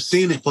you're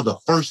seeing it for the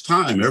first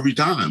time every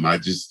time.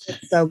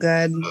 So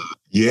good.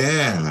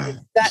 Yeah.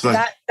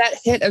 That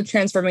hit of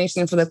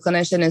transformation for the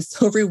clinician is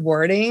so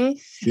rewarding.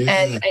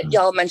 Yeah. And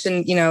y'all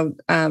mentioned,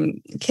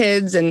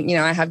 kids, and,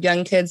 I have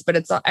young kids,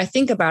 but I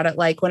think about it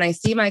like when I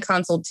see my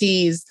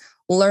consultees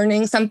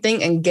learning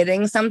something and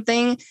getting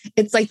something,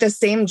 it's like the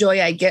same joy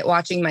I get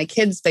watching my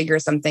kids figure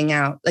something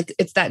out. Like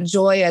it's that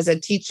joy as a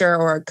teacher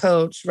or a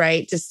coach,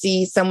 right? To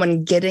see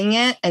someone getting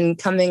it and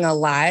coming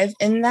alive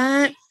in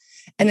that.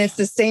 And it's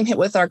the same hit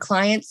with our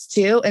clients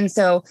too. And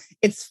so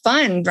it's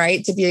fun,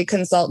 right? To be a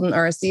consultant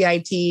or a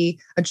CIT,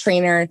 a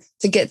trainer,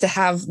 to get to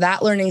have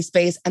that learning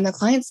space and the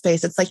client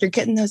space. It's like you're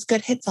getting those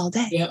good hits all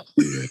day. Yep.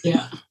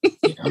 Yeah.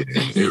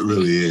 It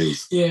really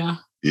is. Yeah.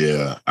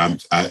 Yeah.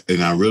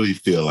 I really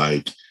feel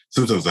like,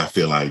 sometimes I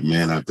feel like,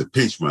 man, I have to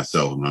pinch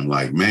myself. And I'm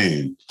like,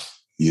 man,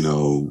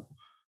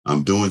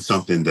 I'm doing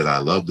something that I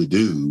love to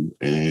do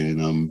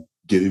and I'm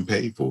getting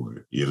paid for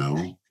it,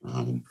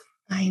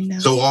 I know.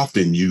 So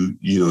often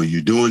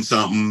you're doing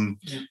something,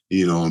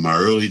 in my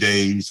early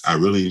days, I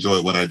really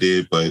enjoyed what I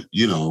did, but,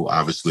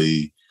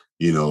 obviously,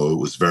 it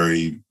was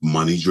very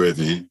money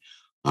driven.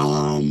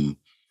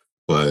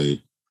 But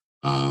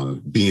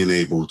being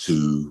able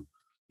to,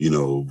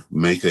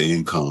 make an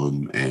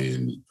income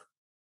and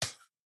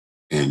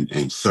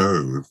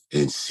serve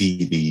and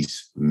see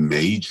these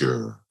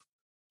major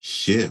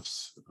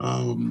shifts,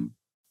 in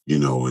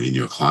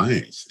your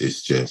clients,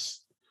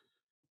 it's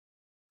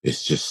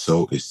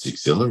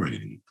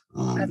exhilarating.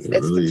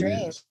 It really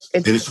is.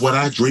 And it's what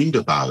I dreamed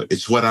about.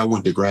 It's what I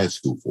went to grad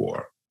school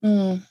for.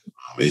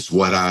 It's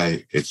when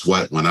I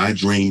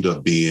dreamed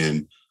of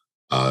being,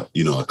 a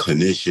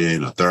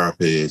clinician, a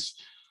therapist,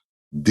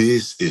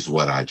 this is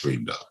what I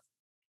dreamed of.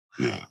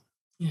 Yeah.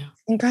 Yeah.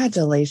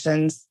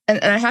 Congratulations. And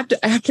I have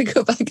to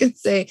go back and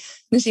say,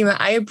 Nashima,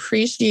 I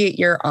appreciate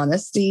your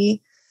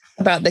honesty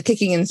about the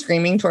kicking and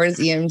screaming towards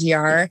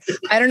EMDR.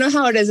 I don't know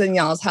how it is in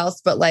y'all's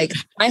house, but like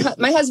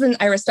my husband,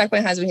 I respect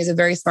my husband. He's a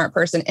very smart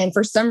person. And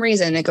for some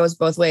reason, it goes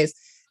both ways.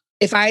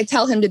 If I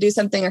tell him to do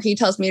something or he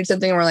tells me to do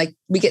something, we're like,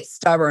 we get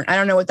stubborn. I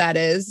don't know what that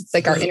is. It's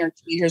like our inner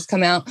teenagers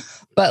come out.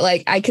 But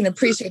like, I can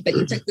appreciate that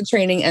you took the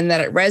training and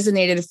that it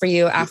resonated for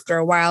you after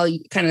a while. You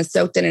kind of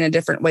soaked it in a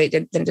different way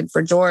than it did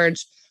for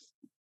George.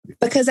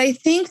 Because I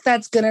think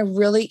that's going to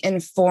really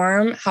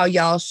inform how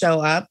y'all show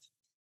up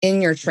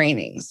in your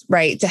trainings,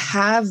 right? To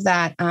have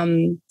that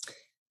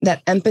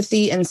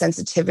empathy and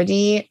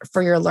sensitivity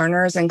for your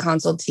learners and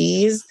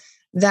consultees,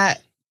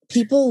 that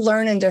people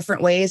learn in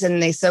different ways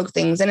and they soak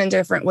things in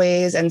different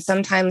ways. And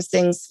sometimes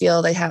things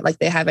feel they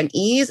have an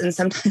ease, and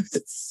sometimes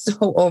it's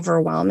so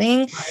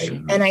overwhelming. Right.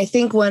 And I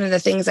think one of the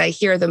things I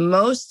hear the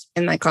most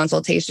in my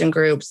consultation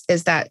groups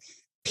is that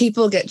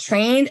people get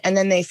trained and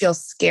then they feel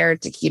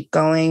scared to keep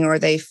going, or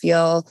they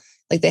feel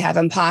like they have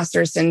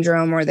imposter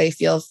syndrome, or they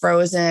feel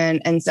frozen.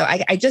 And so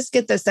I just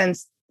get the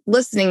sense,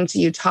 listening to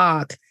you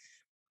talk,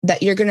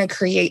 that you're going to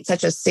create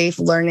such a safe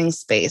learning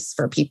space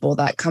for people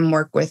that come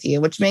work with you,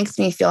 which makes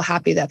me feel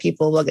happy that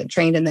people will get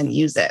trained and then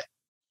use it.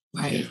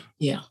 Right.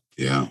 Yeah.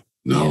 Yeah.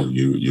 No,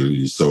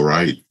 you're so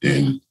right.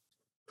 And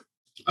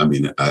I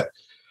mean,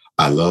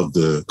 I love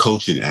the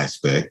coaching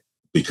aspect,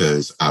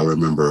 because I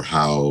remember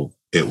how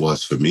it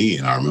was for me.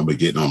 And I remember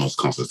getting on those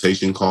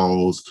consultation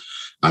calls.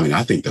 I mean,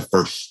 I think the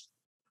first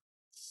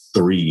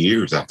 3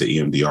 years after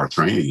EMDR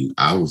training,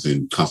 I was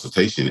in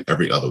consultation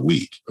every other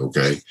week.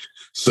 Okay.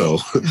 So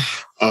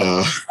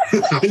I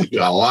need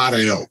a lot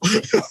of help.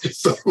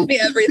 So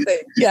everything.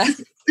 Yeah.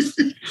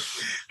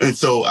 And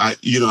so I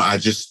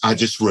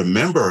just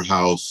remember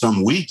how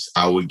some weeks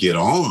I would get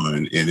on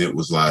and it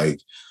was like,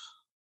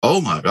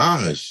 oh my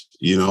gosh,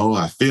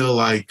 I feel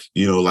like,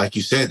 like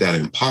you said, that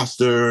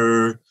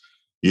imposter,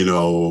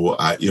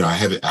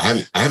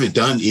 I haven't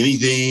done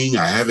anything.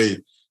 I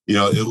haven't,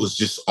 it was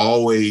just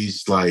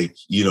always like,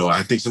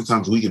 I think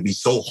sometimes we can be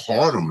so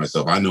hard on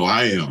myself. I know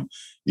I am,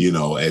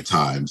 at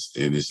times.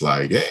 And it's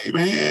like, hey,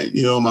 man,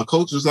 my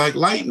coach was like,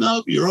 lighten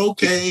up. You're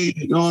okay.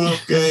 You're doing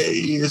okay.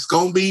 It's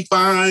going to be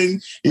fine.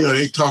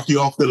 They talk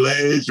you off the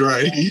ledge,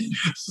 right?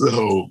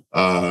 So,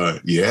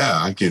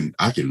 I can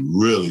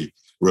really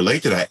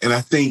relate to that. And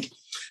I think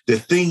the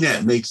thing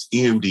that makes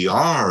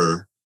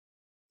EMDR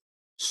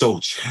so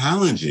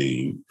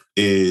challenging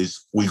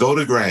is we go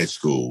to grad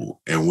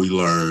school and we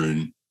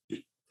learn,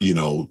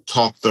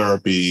 talk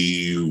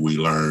therapy, we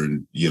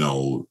learn,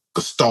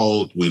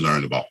 Gestalt, we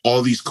learn about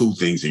all these cool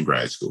things in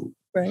grad school.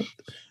 Right.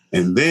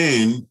 And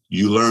then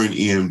you learn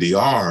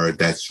EMDR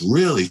that's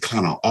really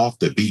kind of off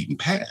the beaten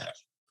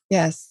path.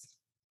 Yes.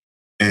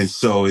 And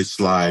so it's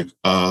like,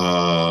 wait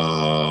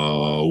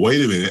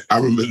a minute. I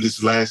remember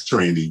this last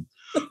training,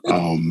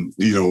 when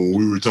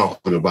we were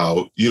talking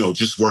about,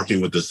 just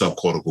working with the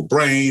subcortical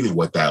brain and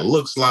what that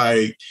looks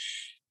like.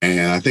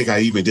 And I think I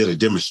even did a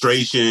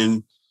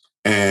demonstration.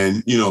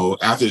 And,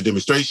 after the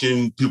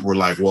demonstration, people were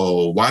like,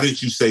 well, why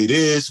didn't you say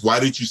this? Why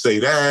didn't you say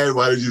that?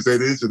 Why did you say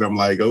this? And I'm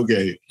like,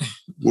 okay,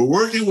 we're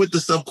working with the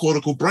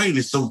subcortical brain.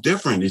 It's so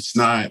different. It's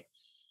not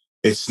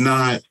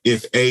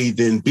if A,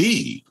 then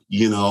B,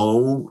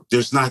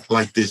 there's not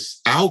like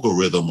this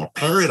algorithm or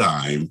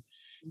paradigm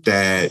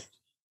that,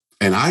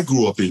 and I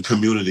grew up in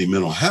community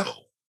mental health.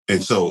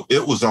 And so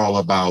it was all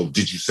about,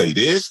 did you say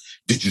this?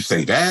 Did you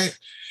say that?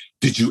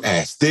 Did you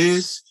ask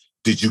this?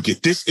 Did you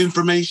get this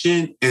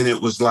information? And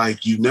it was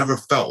like, you never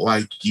felt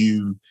like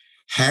you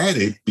had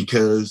it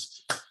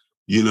because,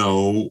 you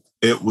know,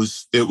 it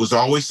was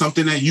always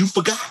something that you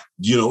forgot,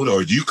 you know,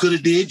 or you could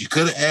have did, you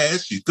could have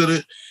asked, you could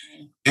have.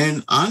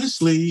 And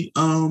honestly,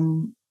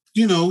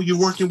 you know, you're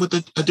working with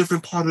a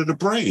different part of the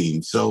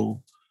brain.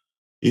 So,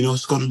 you know,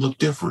 it's going to look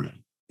different.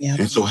 Yeah.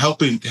 And so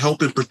helping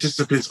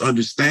participants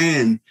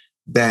understand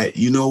that,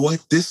 you know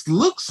what, this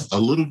looks a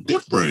little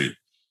different.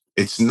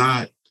 It's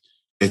not,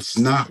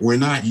 we're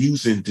not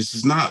using, this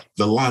is not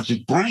the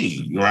logic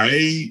brain,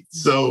 right?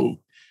 So,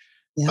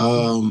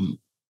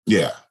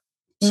 yeah.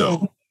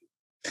 So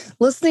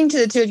listening to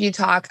the two of you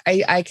talk,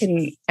 I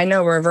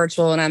know we're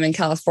virtual and I'm in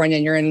California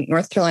and you're in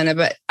North Carolina,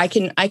 but I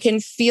can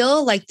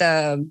feel like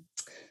the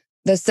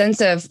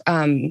sense of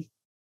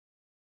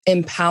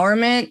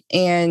empowerment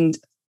and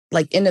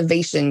like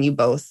innovation you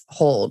both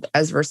hold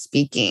as we're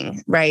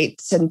speaking, right?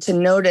 To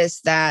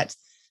notice that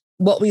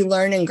what we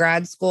learn in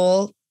grad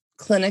school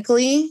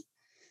clinically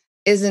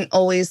isn't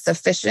always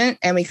sufficient.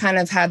 And we kind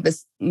of have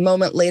this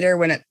moment later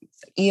when it's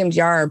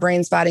EMDR or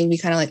brain spotting, we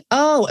kind of like,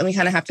 oh, and we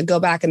kind of have to go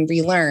back and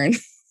relearn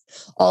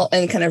all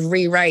and kind of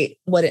rewrite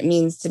what it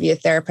means to be a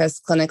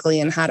therapist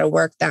clinically and how to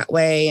work that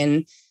way.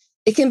 And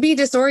it can be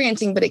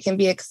disorienting, but it can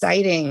be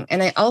exciting.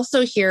 And I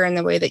also hear in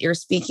the way that you're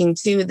speaking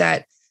too,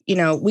 that, you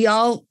know, we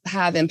all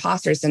have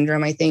imposter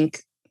syndrome, I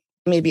think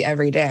maybe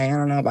every day. I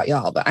don't know about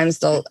y'all, but I'm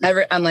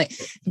like,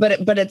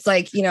 but it's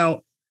like, you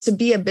know, to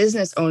be a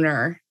business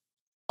owner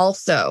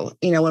also,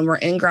 you know, when we're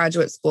in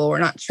graduate school, we're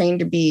not trained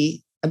to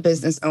be a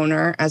business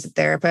owner as a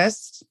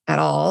therapist at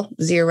all.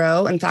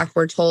 Zero. In fact,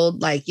 we're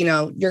told like, you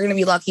know, you're going to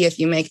be lucky if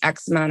you make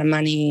X amount of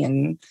money.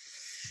 And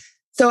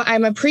so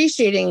I'm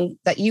appreciating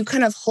that you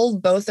kind of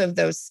hold both of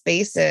those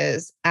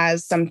spaces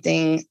as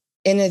something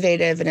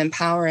innovative and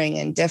empowering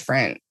and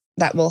different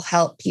that will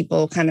help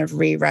people kind of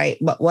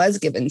rewrite what was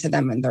given to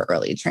them in their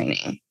early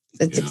training.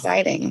 It's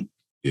exciting.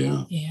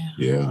 Yeah.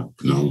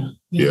 No.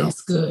 Yeah. It's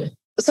good.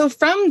 So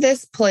from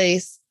this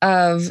place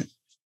of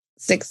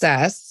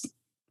success,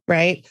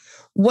 right?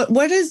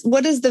 What is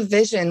the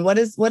vision? What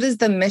is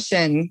the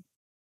mission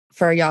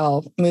for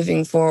y'all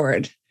moving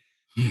forward?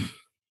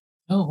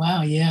 Oh,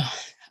 wow. Yeah.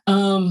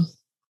 I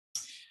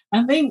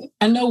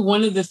know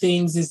one of the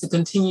things is to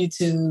continue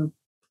to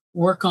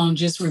work on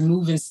just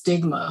removing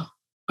stigma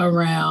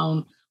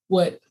around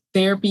what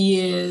therapy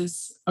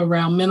is,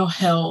 around mental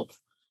health,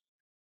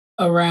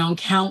 around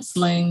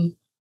counseling,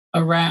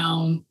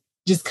 around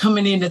just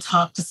coming in to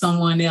talk to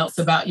someone else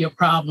about your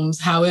problems,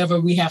 however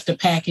we have to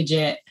package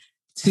it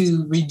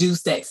to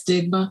reduce that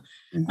stigma.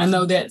 Mm-hmm. I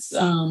know that's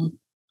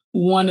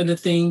one of the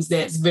things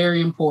that's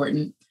very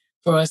important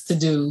for us to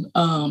do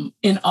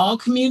in all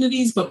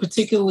communities, but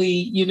particularly,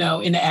 you know,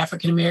 in the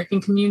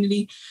African-American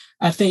community.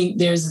 I think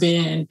there's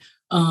been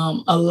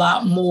a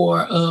lot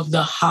more of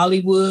the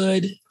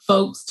Hollywood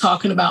folks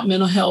talking about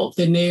mental health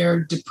and their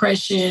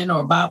depression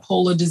or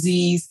bipolar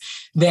disease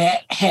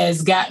that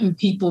has gotten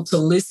people to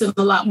listen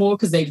a lot more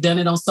because they've done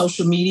it on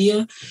social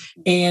media.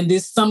 And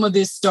some of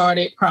this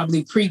started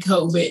probably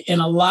pre-COVID,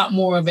 and a lot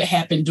more of it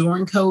happened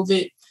during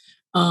COVID.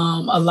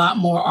 A lot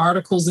more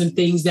articles and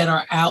things that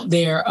are out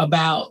there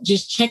about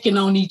just checking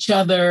on each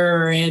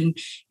other and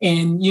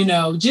you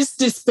know, just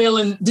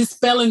dispelling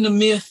the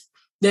myth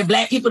that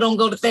Black people don't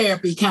go to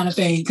therapy kind of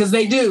thing, because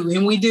they do,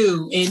 and we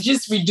do, and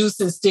just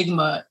reducing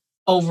stigma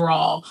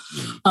overall.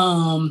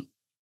 Our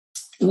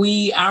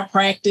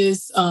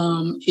practice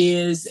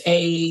is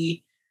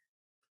a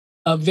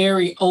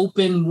very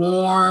open,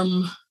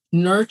 warm,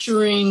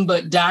 nurturing,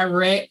 but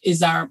direct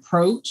is our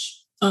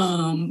approach.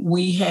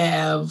 We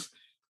have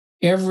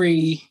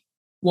every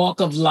walk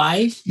of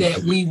life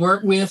that we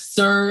work with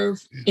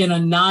serve in a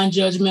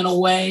non-judgmental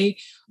way.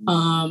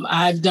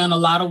 I've done a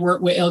lot of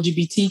work with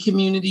LGBT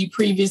community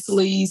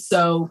previously.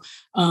 So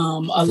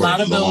a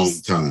lot of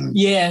those. Time.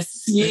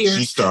 Yes. Years.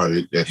 She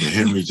started at the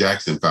Henry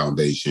Jackson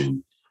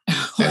Foundation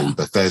in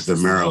Bethesda,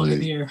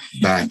 Maryland,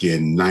 back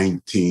in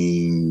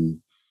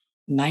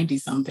 1990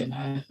 something.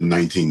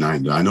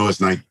 1990. I know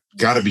it's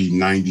got to be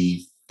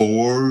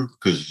 94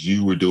 because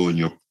you were doing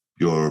your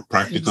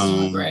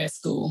practicum. Grad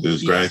school. It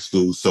was grad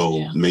school.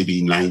 So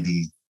maybe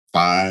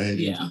 95.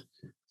 Yeah.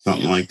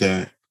 Something like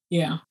that.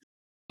 Yeah.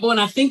 When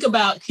I think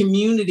about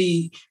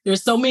community,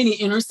 there's so many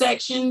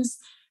intersections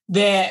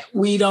that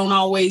we don't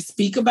always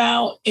speak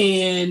about.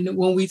 And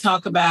when we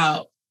talk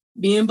about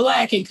being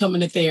Black and coming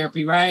to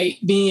therapy, right?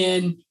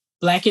 Being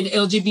Black and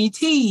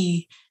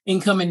LGBT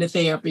and coming to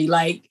therapy,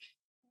 like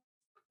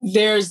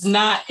there's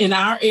not, in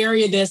our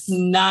area, there's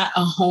not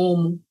a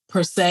home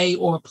per se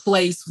or a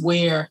place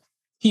where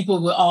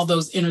people with all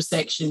those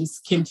intersections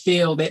can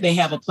feel that they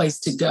have a place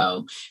to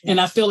go. And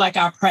I feel like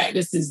our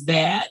practice is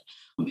that.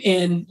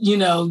 And, you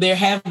know, there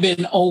have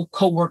been old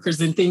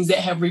coworkers and things that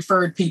have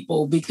referred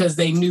people because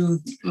they knew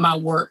my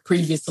work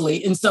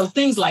previously. And so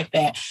things like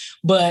that.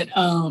 But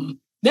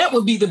that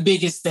would be the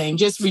biggest thing,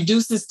 just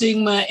reduce the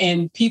stigma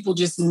and people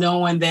just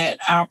knowing that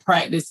our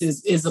practice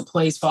is a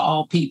place for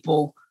all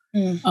people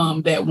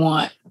that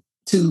want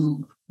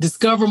to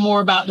discover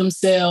more about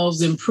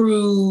themselves,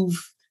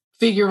 improve,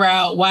 figure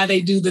out why they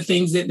do the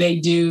things that they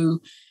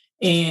do,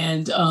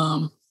 and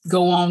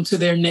go on to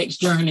their next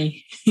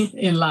journey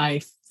in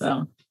life.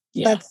 So,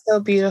 yeah. That's so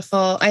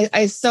beautiful.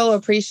 I so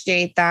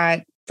appreciate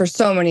that for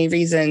so many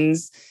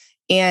reasons.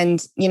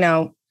 And, you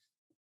know,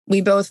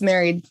 we both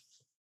married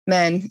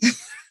men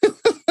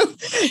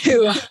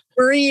who were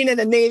Marine and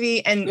the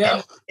Navy. And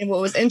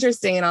what was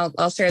interesting, and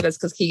I'll share this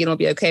because Keegan will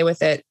be okay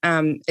with it,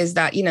 is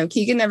that, you know,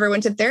 Keegan never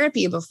went to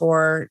therapy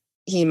before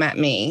he met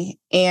me.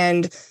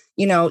 And,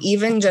 you know,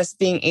 even just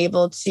being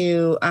able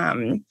to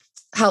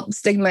help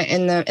stigma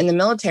in the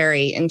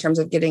military in terms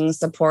of getting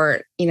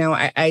support, you know,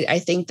 I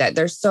think that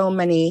there's so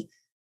many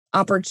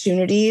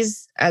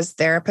opportunities as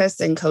therapists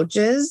and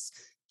coaches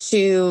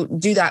to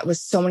do that with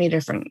so many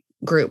different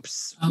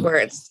groups where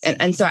it's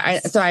and so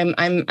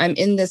I'm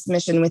in this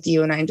mission with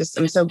you, and I'm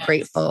so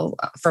grateful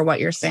for what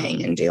you're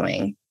saying and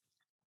doing.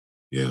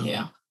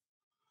 Yeah.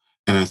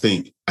 And I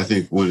think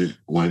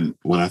when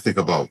I think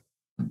about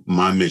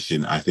my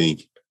mission, I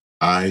think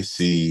I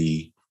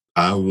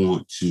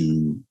want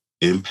to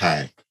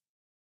impact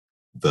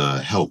the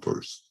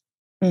helpers.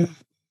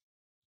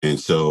 And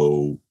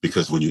so,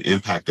 because when you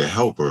impact the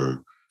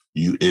helper,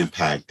 you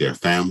impact their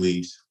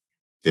families,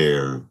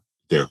 their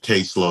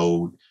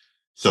caseload.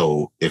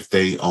 So if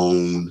they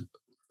own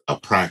a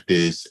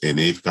practice and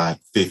they've got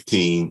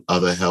 15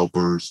 other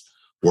helpers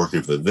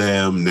working for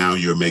them, now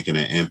you're making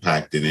an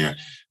impact in there.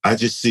 I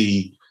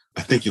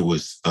think it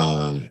was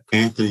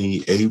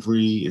Anthony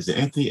Avery. Is it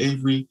Anthony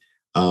Avery?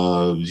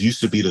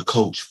 Used to be the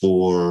coach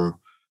for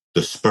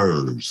the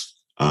Spurs.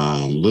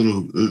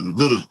 Little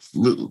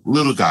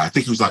guy. I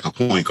think he was like a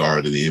point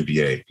guard in the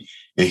NBA.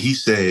 And he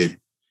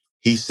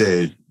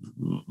said,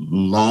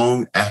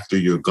 long after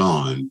you're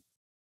gone,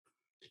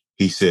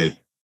 he said,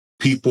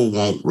 people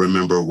won't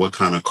remember what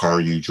kind of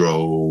car you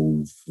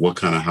drove, what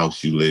kind of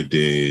house you lived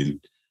in,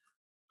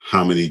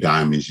 how many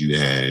diamonds you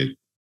had,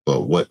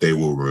 but what they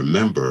will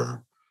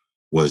remember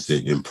was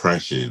the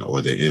impression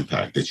or the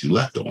impact that you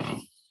left on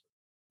them.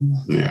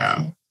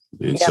 Yeah.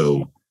 And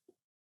so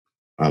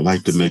I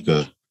like to make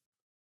a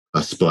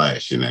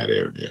splash in that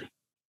area.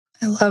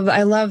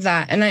 I love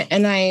that. And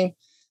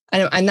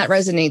that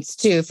resonates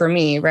too for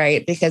me,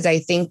 right? Because I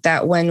think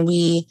that when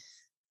we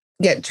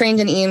get trained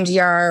in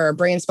EMDR or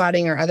brain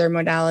spotting or other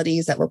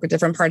modalities that work with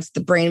different parts of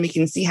the brain, we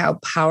can see how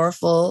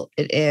powerful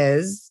it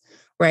is,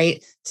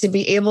 right? To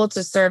be able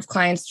to serve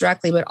clients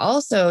directly, but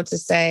also to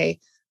say,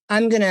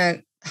 I'm going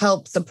to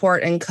help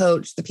support and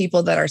coach the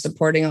people that are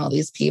supporting all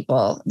these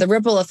people. The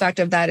ripple effect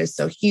of that is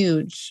so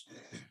huge,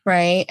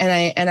 right?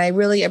 And I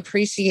really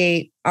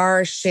appreciate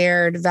our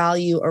shared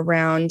value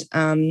around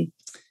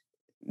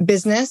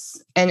business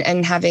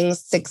and having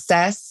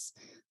success,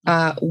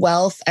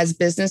 wealth as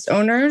business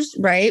owners,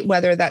 right?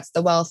 Whether that's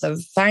the wealth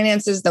of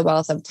finances, the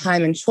wealth of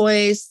time and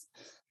choice,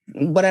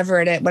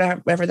 whatever that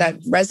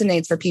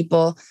resonates for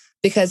people,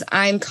 because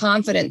I'm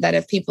confident that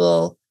if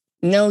people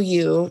know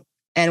you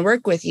and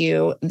work with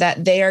you,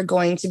 that they are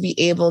going to be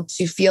able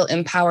to feel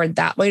empowered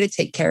that way to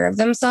take care of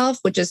themselves,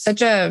 which is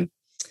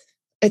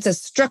it's a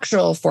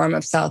structural form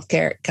of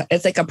self-care.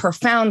 It's like a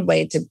profound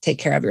way to take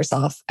care of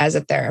yourself as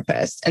a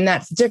therapist. And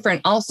that's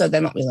different also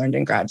than what we learned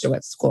in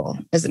graduate school,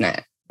 isn't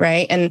it?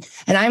 Right. And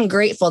I'm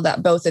grateful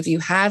that both of you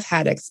have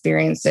had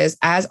experiences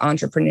as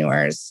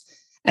entrepreneurs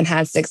and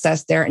had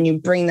success there. And you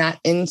bring that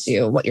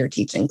into what you're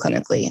teaching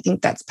clinically. I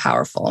think that's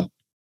powerful.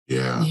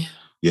 Yeah.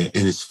 And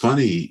it's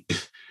funny,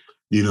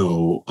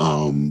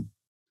 and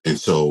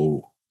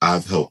so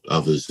I've helped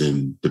others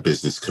in the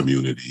business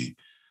community,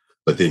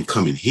 but then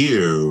coming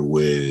here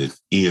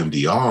with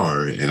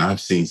EMDR, and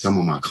I've seen some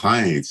of my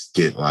clients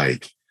get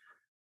like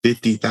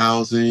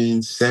 $50,000,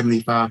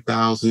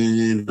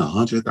 $75,000,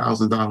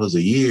 $100,000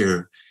 a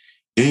year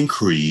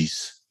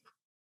increase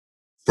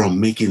from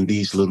making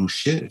these little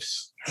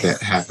shifts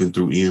that happen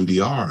through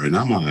EMDR. And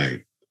I'm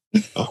like,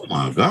 oh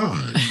my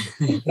God,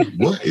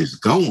 what is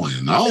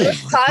going on?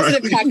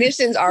 Positive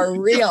cognitions are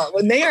real.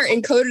 When they are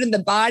encoded in the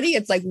body,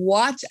 it's like,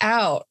 watch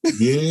out.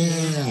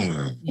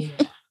 Yeah.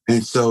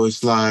 And so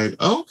it's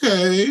like,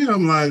 okay.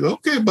 I'm like,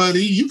 okay,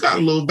 buddy, you got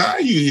a little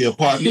value here,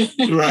 partner,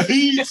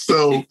 right?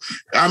 So,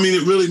 I mean,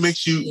 it really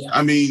makes you,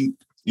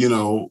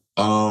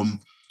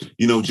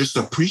 just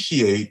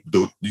appreciate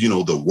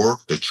the work,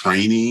 the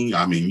training.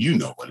 I mean, you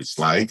know what it's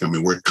like. I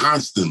mean, we're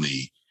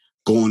constantly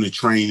going to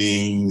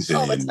trainings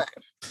and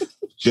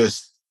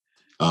just,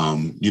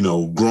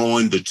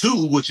 growing the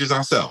tool, which is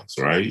ourselves,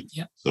 right?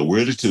 Yep. So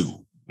we're the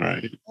tool,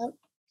 right? Yep.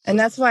 And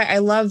that's why I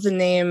love the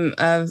name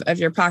of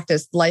your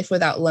practice, Life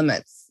Without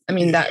Limits. I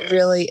mean, that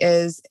really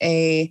is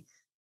a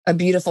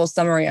beautiful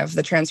summary of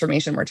the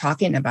transformation we're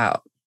talking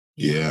about.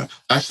 Yeah.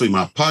 Actually,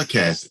 my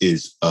podcast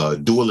is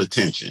Dual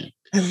Attention.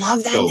 I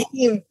love that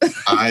name.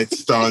 I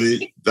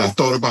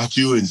thought about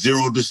you in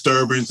Zero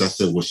Disturbance. I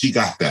said, well, she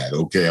got that.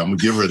 Okay, I'm going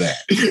to give her that.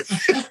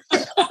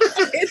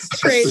 It's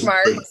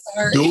trademark.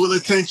 Sorry. Dual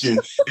Attention.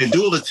 And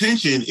Dual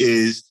Attention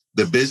is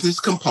the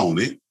business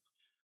component,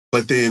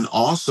 but then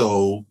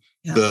also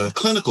the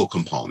clinical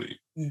component.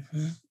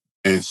 Mm-hmm.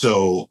 And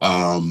so,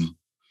 and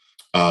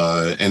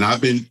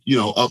I've been,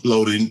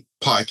 uploading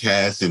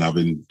podcasts, and I've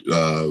been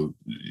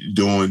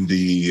doing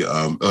the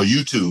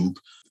YouTube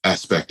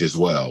aspect as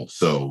well.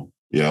 So,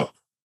 yeah.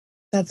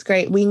 That's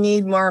great. We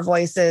need more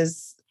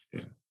voices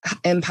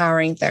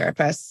empowering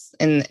therapists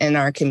in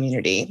our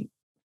community.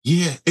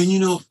 Yeah.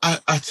 And,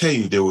 I tell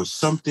you, there was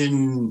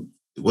something,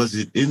 it was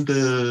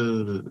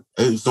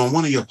on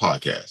one of your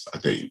podcasts, I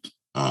think,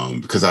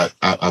 because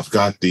I've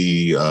got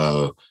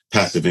the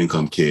passive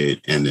income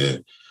kit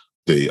and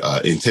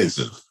the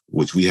intensive,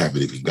 which we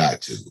haven't even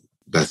got to.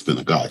 That's been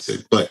a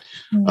godsend. But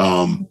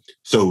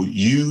so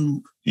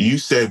you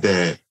said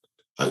that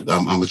I'm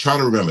gonna try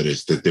to remember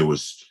this, that there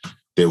was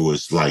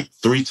like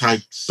three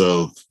types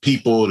of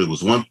people. There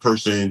was one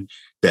person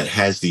that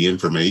has the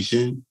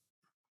information,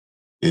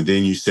 and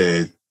then you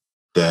said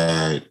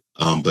that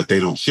but they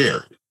don't share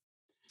it.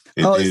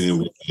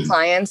 And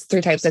clients,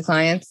 three types of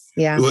clients.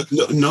 Yeah.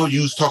 No,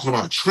 you was talking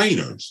about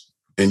trainers,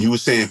 and you were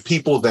saying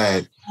people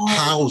that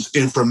house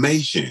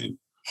information.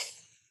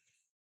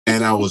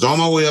 And I was on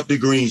my way up to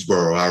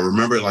Greensboro. I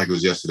remember it like it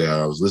was yesterday.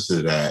 I was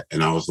listening to that,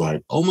 and I was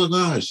like, oh my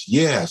gosh,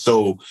 yeah.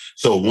 So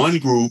one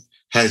group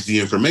has the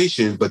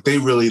information, but they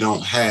really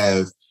don't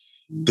have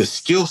the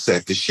skill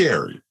set to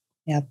share it.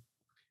 Yep.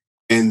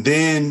 And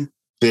then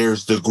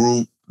there's the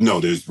group, and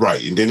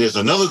then there's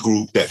another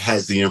group that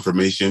has the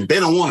information. They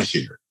don't want to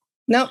share it.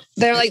 Nope.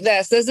 They're like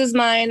this. This is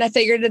mine. I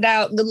figured it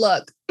out. Good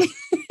luck. And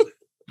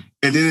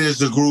then there's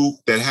the group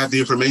that have the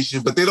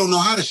information, but they don't know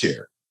how to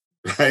share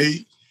it,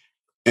 right?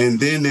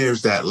 And then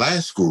there's that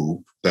last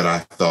group that I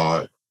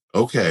thought,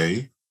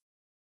 okay,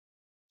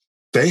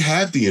 they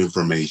have the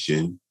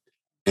information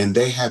and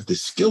they have the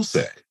skill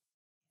set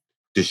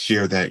to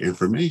share that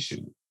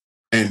information.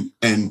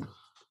 And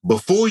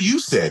before you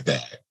said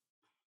that,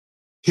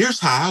 here's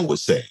how I would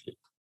say it.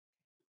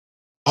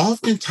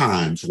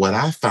 Oftentimes, what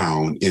I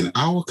found in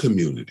our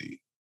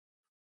community,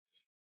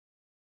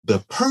 the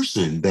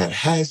person that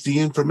has the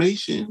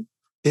information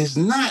is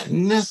not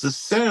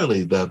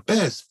necessarily the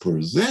best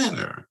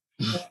presenter.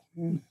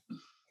 Mm-hmm.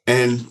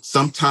 And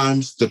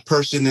sometimes the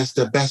person that's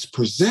the best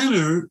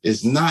presenter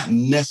is not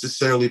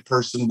necessarily the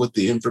person with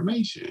the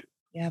information.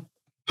 Yep.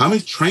 How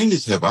many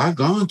trainings have I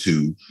gone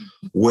to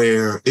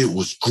where it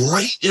was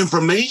great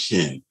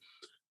information,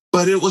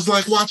 but it was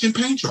like watching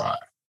paint dry?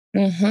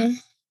 Mm-hmm.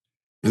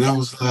 And I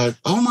was like,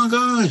 oh my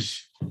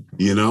gosh,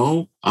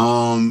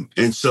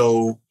 and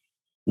so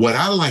what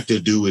I like to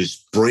do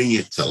is bring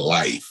it to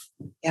life.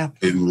 Yeah.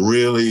 And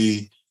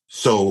really,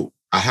 so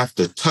I have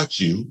to touch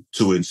you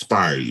to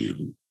inspire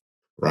you,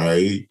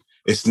 right?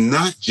 It's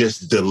not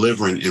just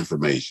delivering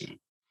information.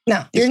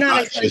 No, you're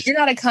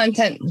not a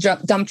content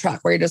dump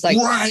truck where you're just like,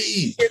 right,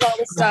 here's all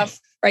the stuff,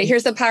 right?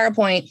 Here's the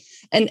PowerPoint.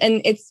 And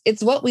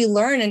it's what we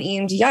learn in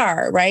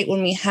EMDR, right?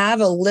 When we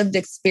have a lived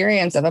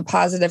experience of a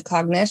positive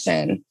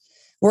cognition,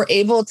 we're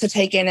able to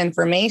take in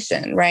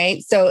information,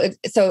 right? So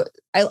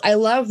I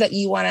love that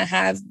you want to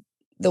have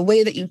the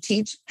way that you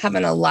teach have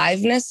an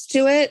aliveness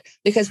to it,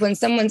 because when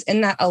someone's in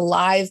that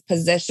alive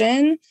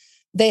position,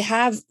 they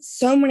have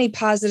so many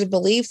positive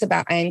beliefs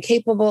about I am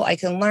capable, I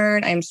can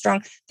learn, I am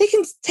strong. They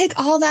can take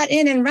all that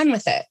in and run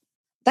with it.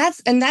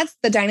 That's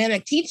the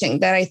dynamic teaching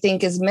that I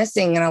think is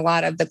missing in a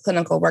lot of the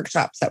clinical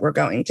workshops that we're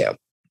going to.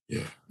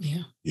 Yeah.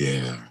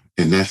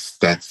 And that's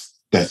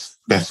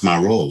my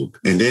role.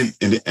 And then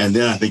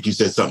I think you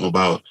said something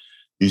about,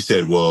 you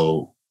said,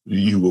 well,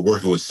 you were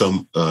working with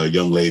some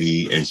young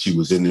lady, and she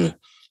was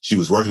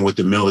working with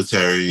the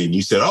military, and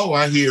you said, oh,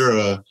 I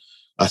hear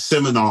a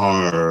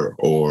seminar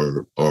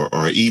or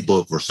an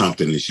ebook or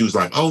something. And she was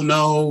like, oh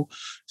no,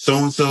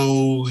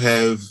 so-and-so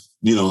have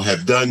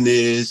done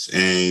this,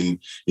 and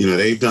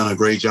they've done a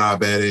great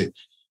job at it.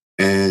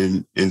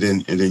 And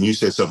then you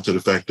said something to the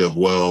fact of,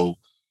 well,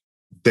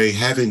 they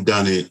haven't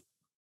done it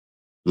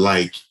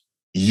like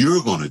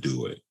you're going to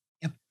do it.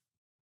 Yep.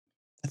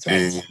 That's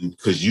right. And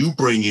because you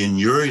bring in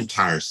your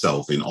entire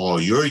self and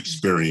all your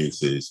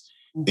experiences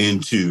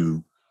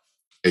into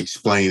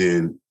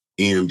explaining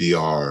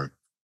EMDR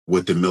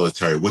with the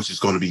military, which is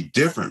going to be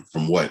different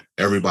from what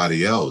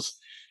everybody else.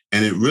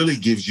 And it really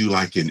gives you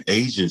like an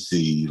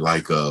agency,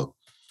 like an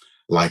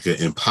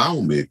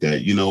empowerment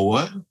that, you know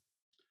what,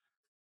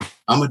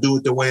 I'm going to do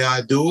it the way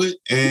I do it.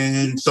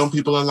 And some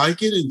people will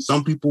like it and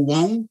some people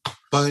won't,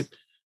 but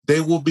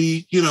there will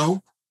be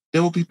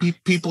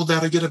people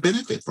that'll get a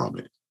benefit from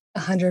it.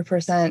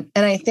 100%.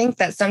 And I think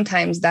that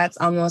sometimes that's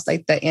almost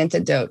like the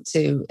antidote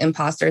to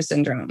imposter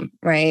syndrome,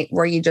 right?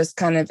 Where you just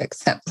kind of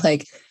accept,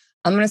 like,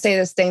 I'm going to say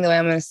this thing the way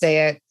I'm going to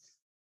say it.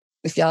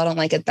 If y'all don't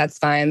like it, that's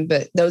fine.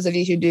 But those of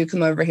you who do,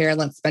 come over here,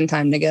 let's spend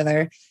time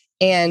together.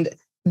 And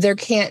there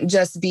can't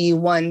just be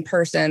one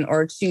person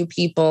or two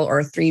people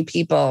or three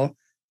people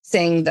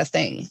saying the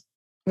thing,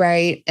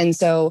 right? And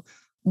so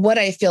what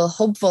I feel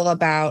hopeful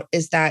about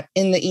is that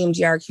in the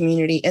EMDR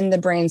community, in the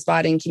brain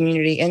spotting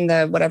community, in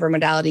the whatever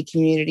modality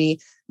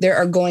community, there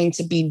are going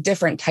to be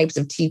different types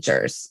of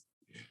teachers,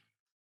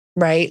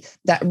 right?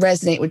 That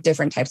resonate with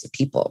different types of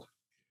people.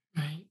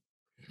 Right.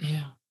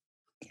 Yeah.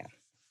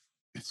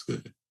 That's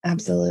good.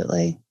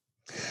 Absolutely.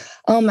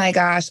 Oh my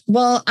gosh.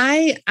 Well,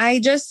 I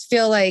just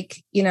feel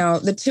like,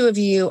 the two of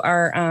you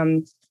are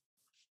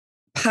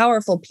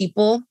powerful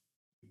people.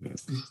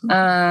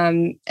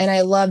 And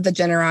I love the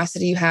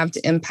generosity you have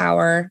to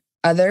empower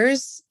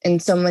others in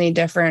so many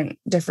different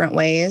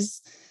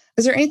ways.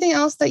 Is there anything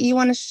else that you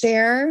want to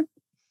share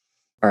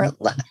or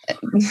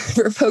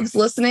for folks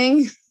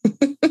listening?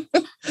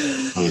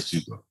 I'll let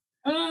you go.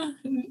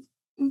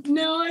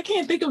 No, I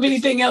can't think of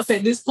anything else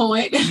at this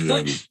point.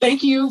 Yeah.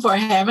 Thank you for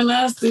having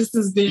us. This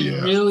has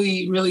been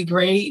really, really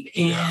great.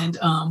 And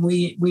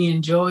we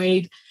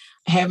enjoyed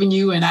having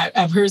you. And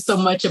I've heard so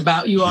much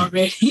about you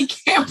already,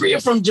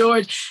 Cambria, from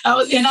George. I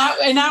would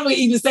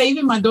even say,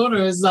 even my daughter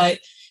is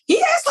like,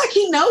 he acts like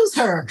he knows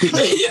her. I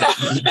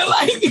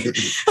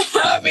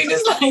mean,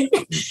 it's like,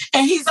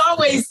 and he's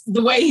always,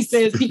 the way he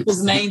says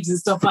people's names and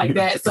stuff like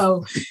that.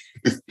 So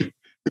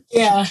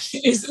yeah,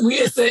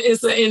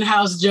 it's an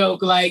in-house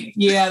joke, like,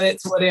 yeah,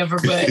 that's whatever,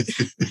 but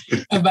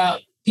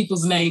about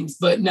people's names.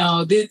 But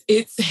no,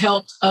 it's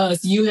helped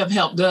us. You have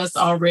helped us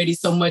already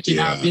so much in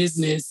our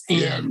business,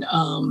 and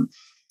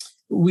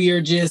we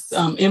are just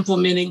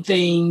implementing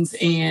things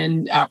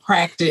and our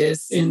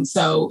practice, and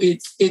so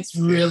it's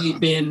really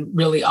been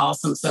really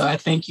awesome. So I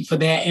thank you for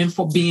that, and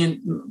for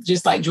being,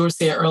 just like George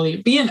said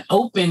earlier, being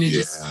open and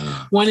just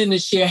wanting to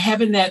share,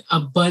 having that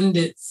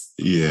abundance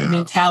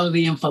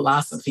mentality and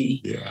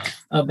philosophy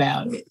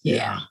about it.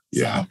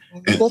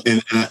 So,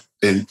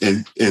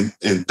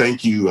 and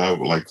thank you. I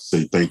would like to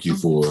say thank you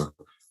for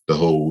the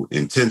whole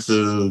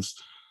intensives.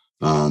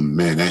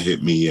 Man, that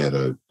hit me at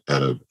a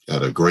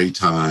great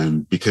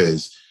time,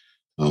 because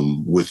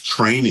with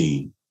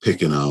training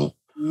picking up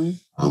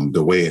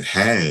the way it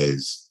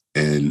has,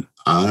 and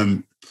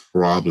I'm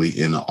probably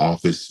in the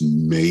office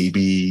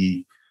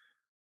maybe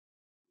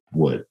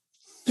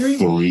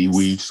 3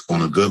 weeks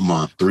on a good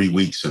month, 3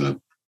 weeks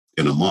in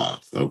a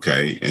month.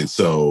 Okay. And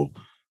so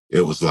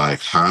it was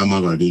like, how am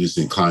I going to do this?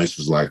 And clients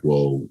was like,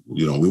 well,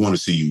 we want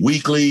to see you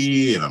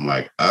weekly. And I'm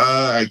like,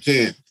 I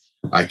can't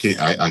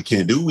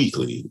do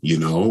weekly,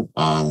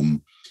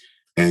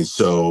 And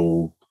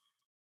so,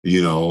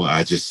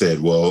 I just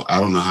said, well, I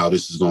don't know how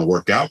this is going to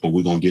work out, but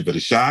we're going to give it a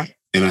shot.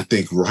 And I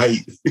think,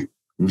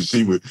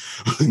 she would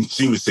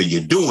say,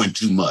 you're doing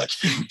too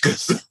much,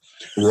 because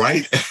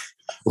right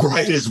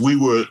as we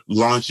were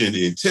launching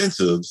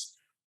intensives,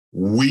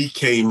 we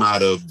came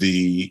out of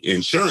the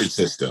insurance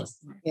system.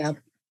 Yeah.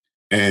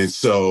 And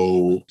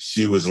so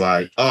she was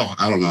like, oh,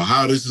 I don't know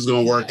how this is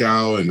going to work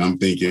out. And I'm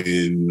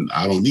thinking,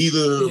 I don't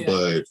either,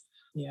 but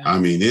I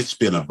mean, it's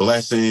been a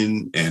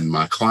blessing. And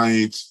my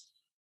clients,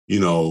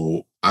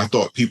 I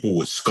thought people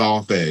would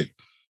scoff at,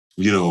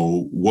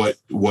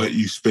 what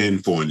you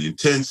spend for an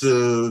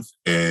intensive.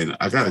 And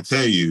I got to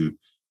tell you,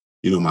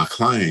 my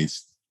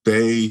clients,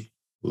 they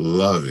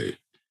love it.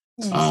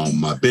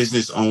 My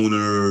business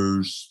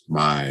owners,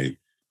 my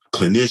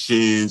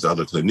clinicians,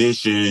 other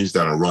clinicians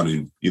that are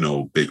running,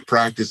 big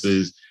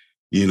practices,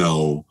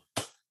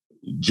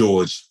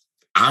 George,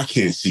 I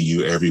can't see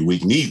you every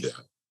week neither.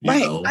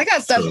 Right. I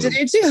got stuff to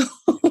do too.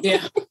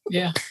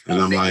 Yeah.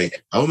 And I'm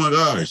like, oh my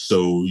gosh.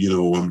 So,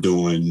 I'm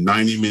doing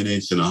 90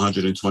 minutes and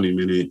 120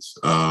 minutes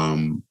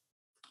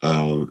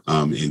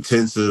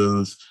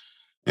intensives.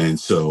 And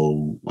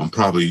so I'm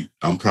probably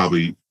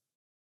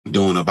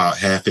doing about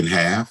half and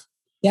half.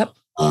 Yep.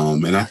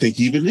 And I think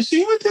even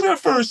she went to that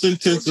first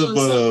intensive,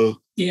 right?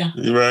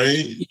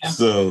 Yeah.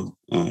 So,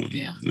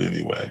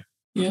 anyway.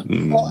 Yeah.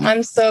 Well,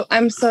 I'm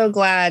so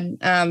glad.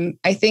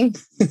 I think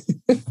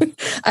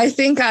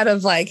out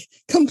of like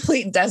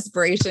complete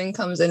desperation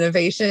comes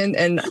innovation,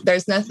 and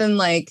there's nothing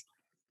like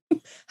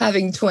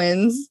having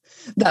twins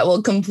that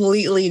will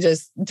completely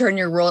just turn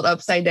your world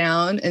upside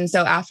down. And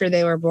so after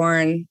they were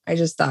born, I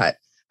just thought,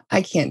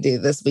 I can't do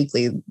this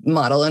weekly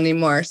model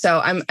anymore.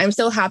 So I'm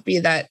so happy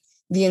that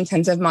the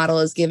intensive model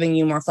is giving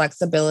you more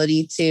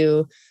flexibility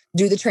to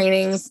do the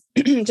trainings,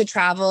 to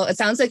travel. It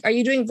sounds like, are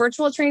you doing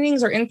virtual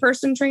trainings or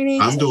in-person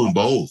trainings? I'm doing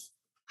both.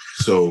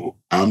 So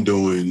I'm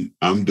doing,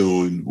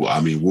 well,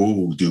 I mean,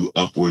 we'll do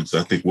upwards.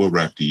 I think we'll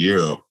wrap the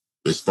year up.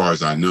 As far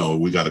as I know,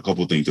 we got a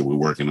couple of things that we're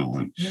working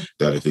on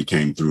that if it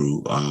came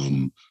through.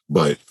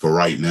 But for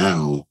right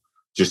now,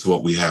 just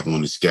what we have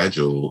on the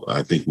schedule,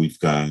 I think we've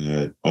got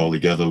all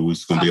together,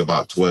 it's going to be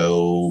about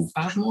 12.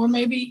 5 more,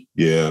 maybe?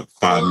 Yeah,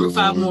 5 more.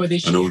 5 more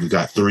this year. I know we've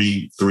got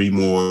three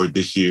more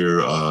this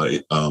year,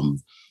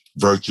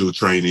 virtual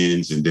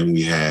trainings, and then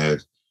we have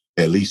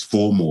at least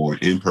 4 more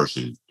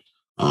in-person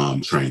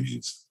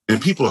trainings.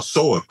 And people are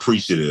so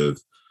appreciative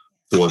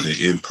for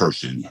the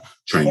in-person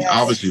training,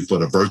 obviously for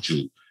the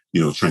virtual,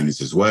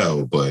 trainings as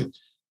well. But,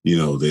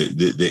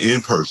 the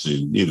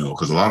in-person,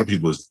 because a lot of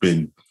people have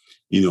been,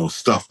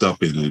 stuffed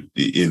up in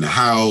the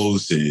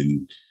house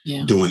and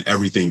doing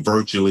everything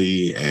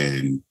virtually.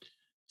 And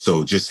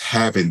so just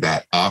having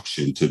that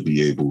option to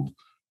be able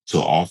to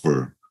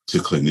offer to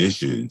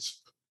clinicians,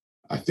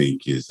 I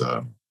think is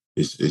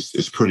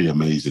pretty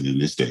amazing in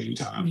this day and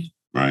time.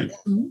 right?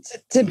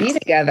 To be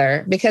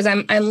together, because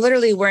I'm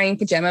literally wearing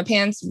pajama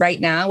pants right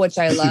now, which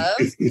I love,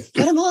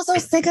 but I'm also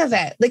sick of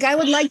it. Like, I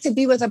would like to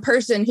be with a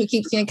person who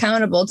keeps me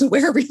accountable to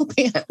wear real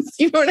pants.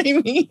 You know what I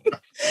mean?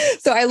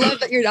 So I love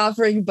that you're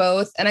offering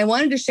both. And I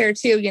wanted to share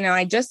too,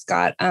 I just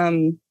got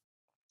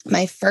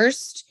my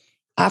first,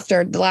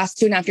 after the last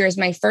 2.5 years,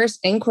 my first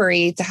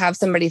inquiry to have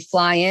somebody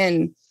fly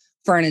in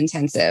for an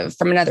intensive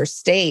from another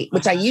state,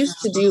 which I used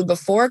to do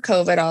before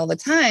COVID all the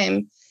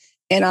time.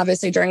 And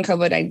obviously during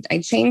COVID, I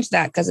changed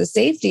that because of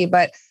safety.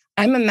 But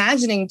I'm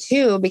imagining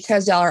too,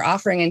 because y'all are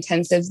offering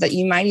intensives, that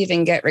you might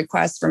even get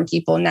requests from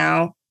people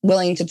now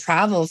willing to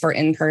travel for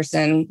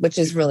in-person, which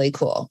is really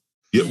cool.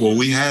 Yeah, well,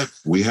 we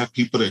have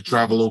people that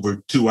travel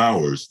over 2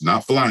 hours,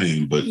 not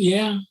flying, but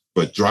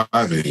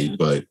driving,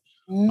 but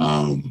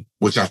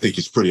which I think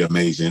is pretty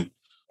amazing.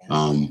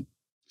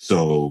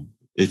 So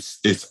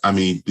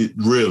it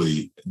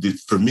really,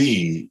 for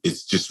me,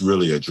 it's just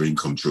really a dream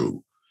come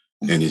true.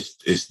 And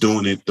it's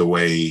doing it the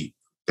way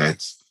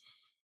that's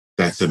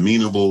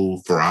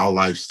amenable for our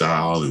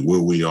lifestyle and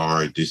where we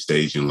are at this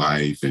stage in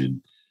life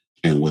and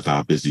with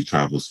our busy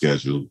travel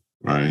schedule,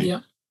 right?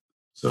 Yeah.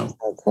 So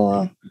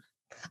cool.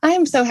 I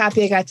am so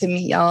happy I got to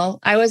meet y'all.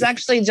 I was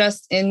actually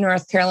just in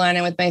North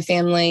Carolina with my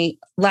family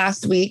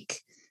last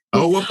week.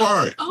 Oh, what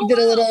part? We did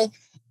a little,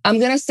 I'm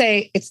going to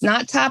say it's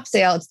not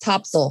topsail, it's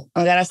topsail.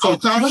 I got to say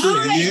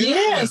topsail.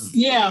 Yes.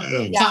 Yeah.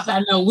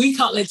 I know we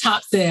call it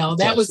topsail.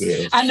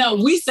 I know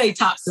we say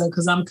topsail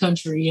because I'm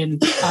country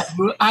and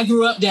I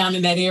grew up down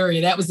in that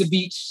area. That was the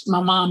beach.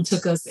 My mom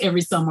took us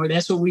every summer.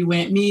 That's where we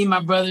went. Me and my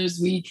brothers,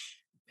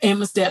 and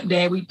my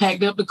stepdad, we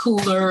packed up the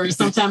cooler.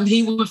 Sometimes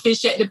he would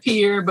fish at the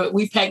pier, but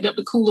we packed up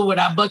the cooler with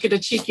our bucket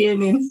of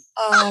chicken. And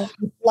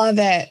love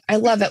it. I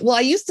love it. Well,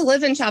 I used to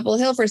live in Chapel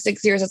Hill for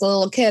 6 years as a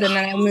little kid, and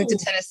then I moved to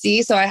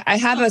Tennessee. So I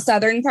have a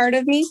southern part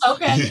of me.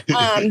 Okay.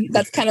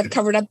 That's kind of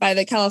covered up by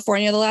the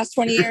California the last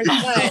 20 years.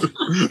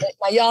 But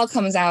my y'all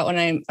comes out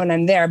when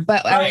I'm there.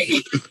 But I was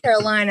in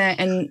Carolina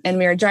and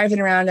we were driving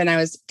around, and I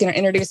was going to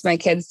introduce my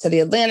kids to the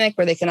Atlantic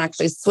where they can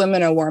actually swim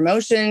in a warm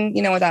ocean,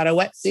 without a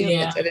wetsuit.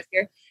 Yeah.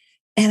 Here.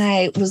 And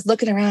I was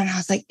looking around and I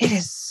was like, it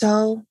is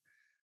so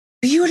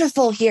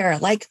beautiful here.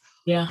 Like,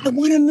 I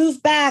want to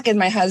move back. And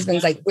my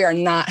husband's like, we are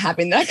not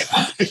having that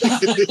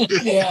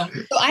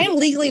conversation. So I am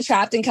legally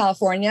trapped in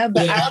California,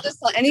 but I'll just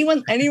tell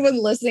anyone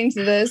listening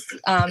to this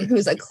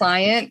who's a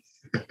client,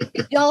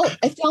 if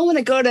y'all want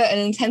to go to an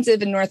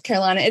intensive in North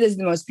Carolina, it is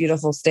the most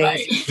beautiful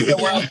state in the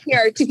world. Here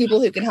are two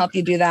people who can help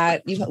you do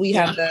that. We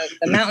have the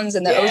mountains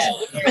and the ocean.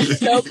 It's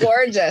so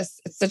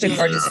gorgeous. It's such a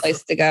gorgeous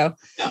place to go.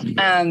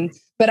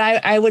 But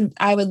I would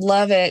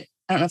love it.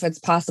 I don't know if it's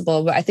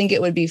possible, but I think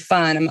it would be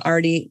fun. I'm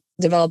already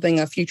developing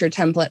a future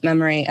template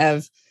memory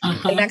of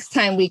the next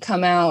time we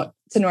come out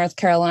to North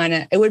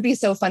Carolina. It would be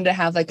so fun to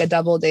have like a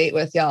double date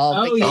with y'all.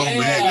 Oh,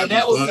 man,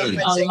 that would be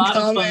a lot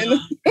of fun.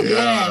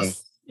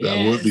 Yes.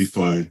 That would be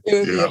fun. It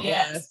would be a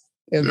blast.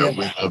 We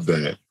love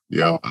that.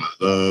 Yeah, I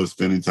love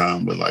spending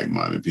time with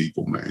like-minded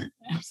people, man.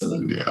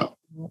 Absolutely. Yeah.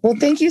 Well,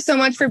 thank you so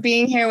much for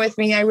being here with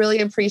me. I really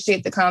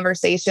appreciate the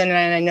conversation,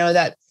 and I know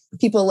that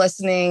people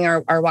listening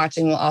or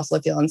watching will also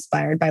feel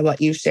inspired by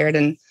what you've shared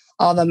and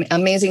all the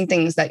amazing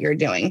things that you're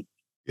doing.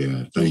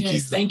 Yeah, thank you.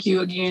 Thank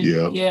you again.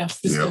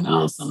 It's been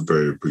awesome.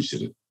 Very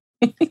appreciative.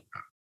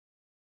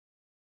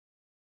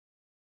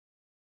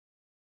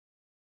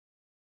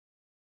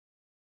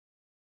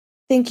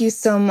 Thank you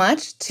so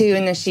much to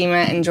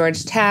Nashima and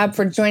George Tabb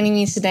for joining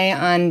me today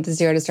on the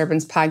Zero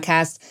Disturbance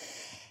podcast.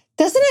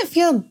 Doesn't it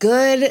feel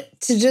good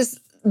to just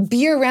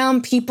be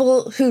around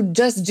people who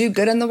just do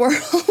good in the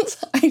world?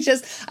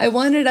 I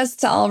wanted us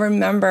to all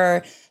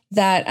remember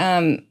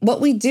that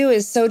what we do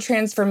is so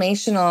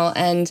transformational,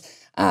 and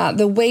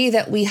the way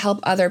that we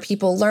help other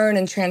people learn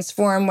and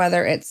transform,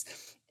 whether it's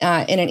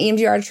in an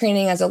EMDR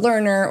training as a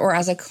learner or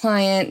as a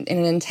client in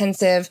an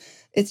intensive,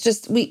 it's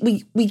just,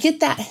 we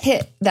get that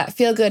hit, that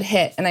feel-good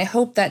hit. And I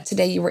hope that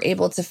today you were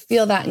able to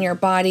feel that in your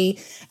body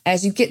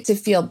as you get to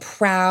feel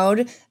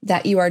proud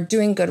that you are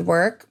doing good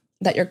work,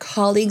 that your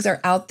colleagues are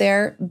out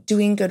there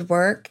doing good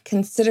work,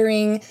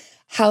 considering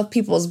how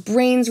people's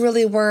brains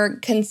really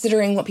work,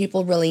 considering what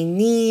people really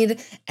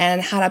need,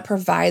 and how to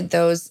provide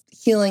those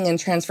healing and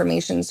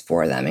transformations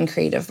for them in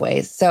creative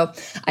ways. So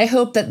I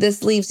hope that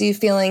this leaves you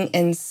feeling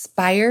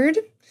inspired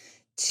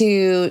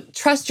to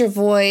trust your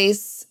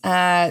voice,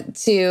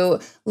 to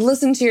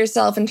listen to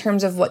yourself in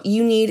terms of what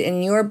you need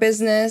in your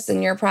business,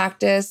 in your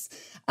practice,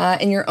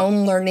 in your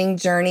own learning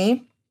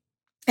journey.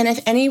 And if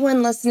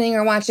anyone listening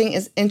or watching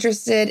is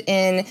interested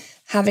in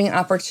having an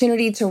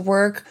opportunity to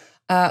work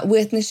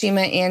with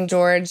Nashima and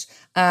George,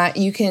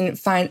 you can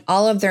find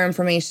all of their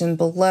information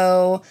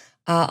below,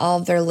 all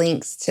of their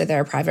links to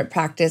their private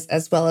practice,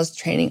 as well as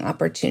training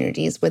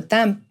opportunities with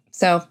them.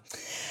 So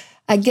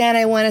again,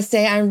 I want to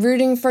say I'm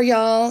rooting for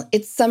y'all.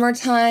 It's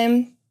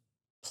summertime.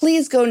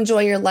 Please go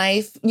enjoy your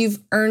life. You've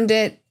earned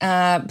it.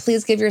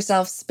 Please give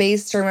yourself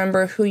space to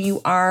remember who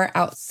you are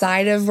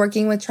outside of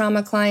working with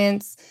trauma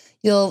clients.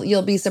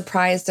 You'll be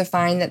surprised to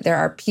find that there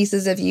are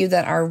pieces of you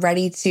that are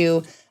ready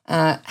to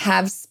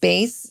have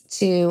space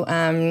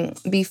to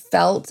be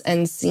felt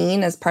and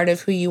seen as part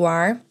of who you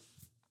are.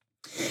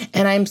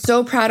 And I'm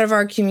so proud of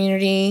our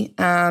community.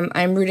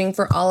 I'm rooting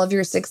for all of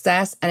your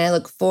success, and I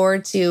look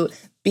forward to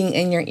being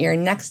in your ear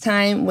next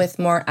time with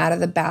more out of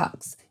the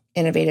box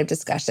innovative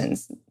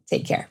discussions.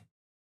 Take care.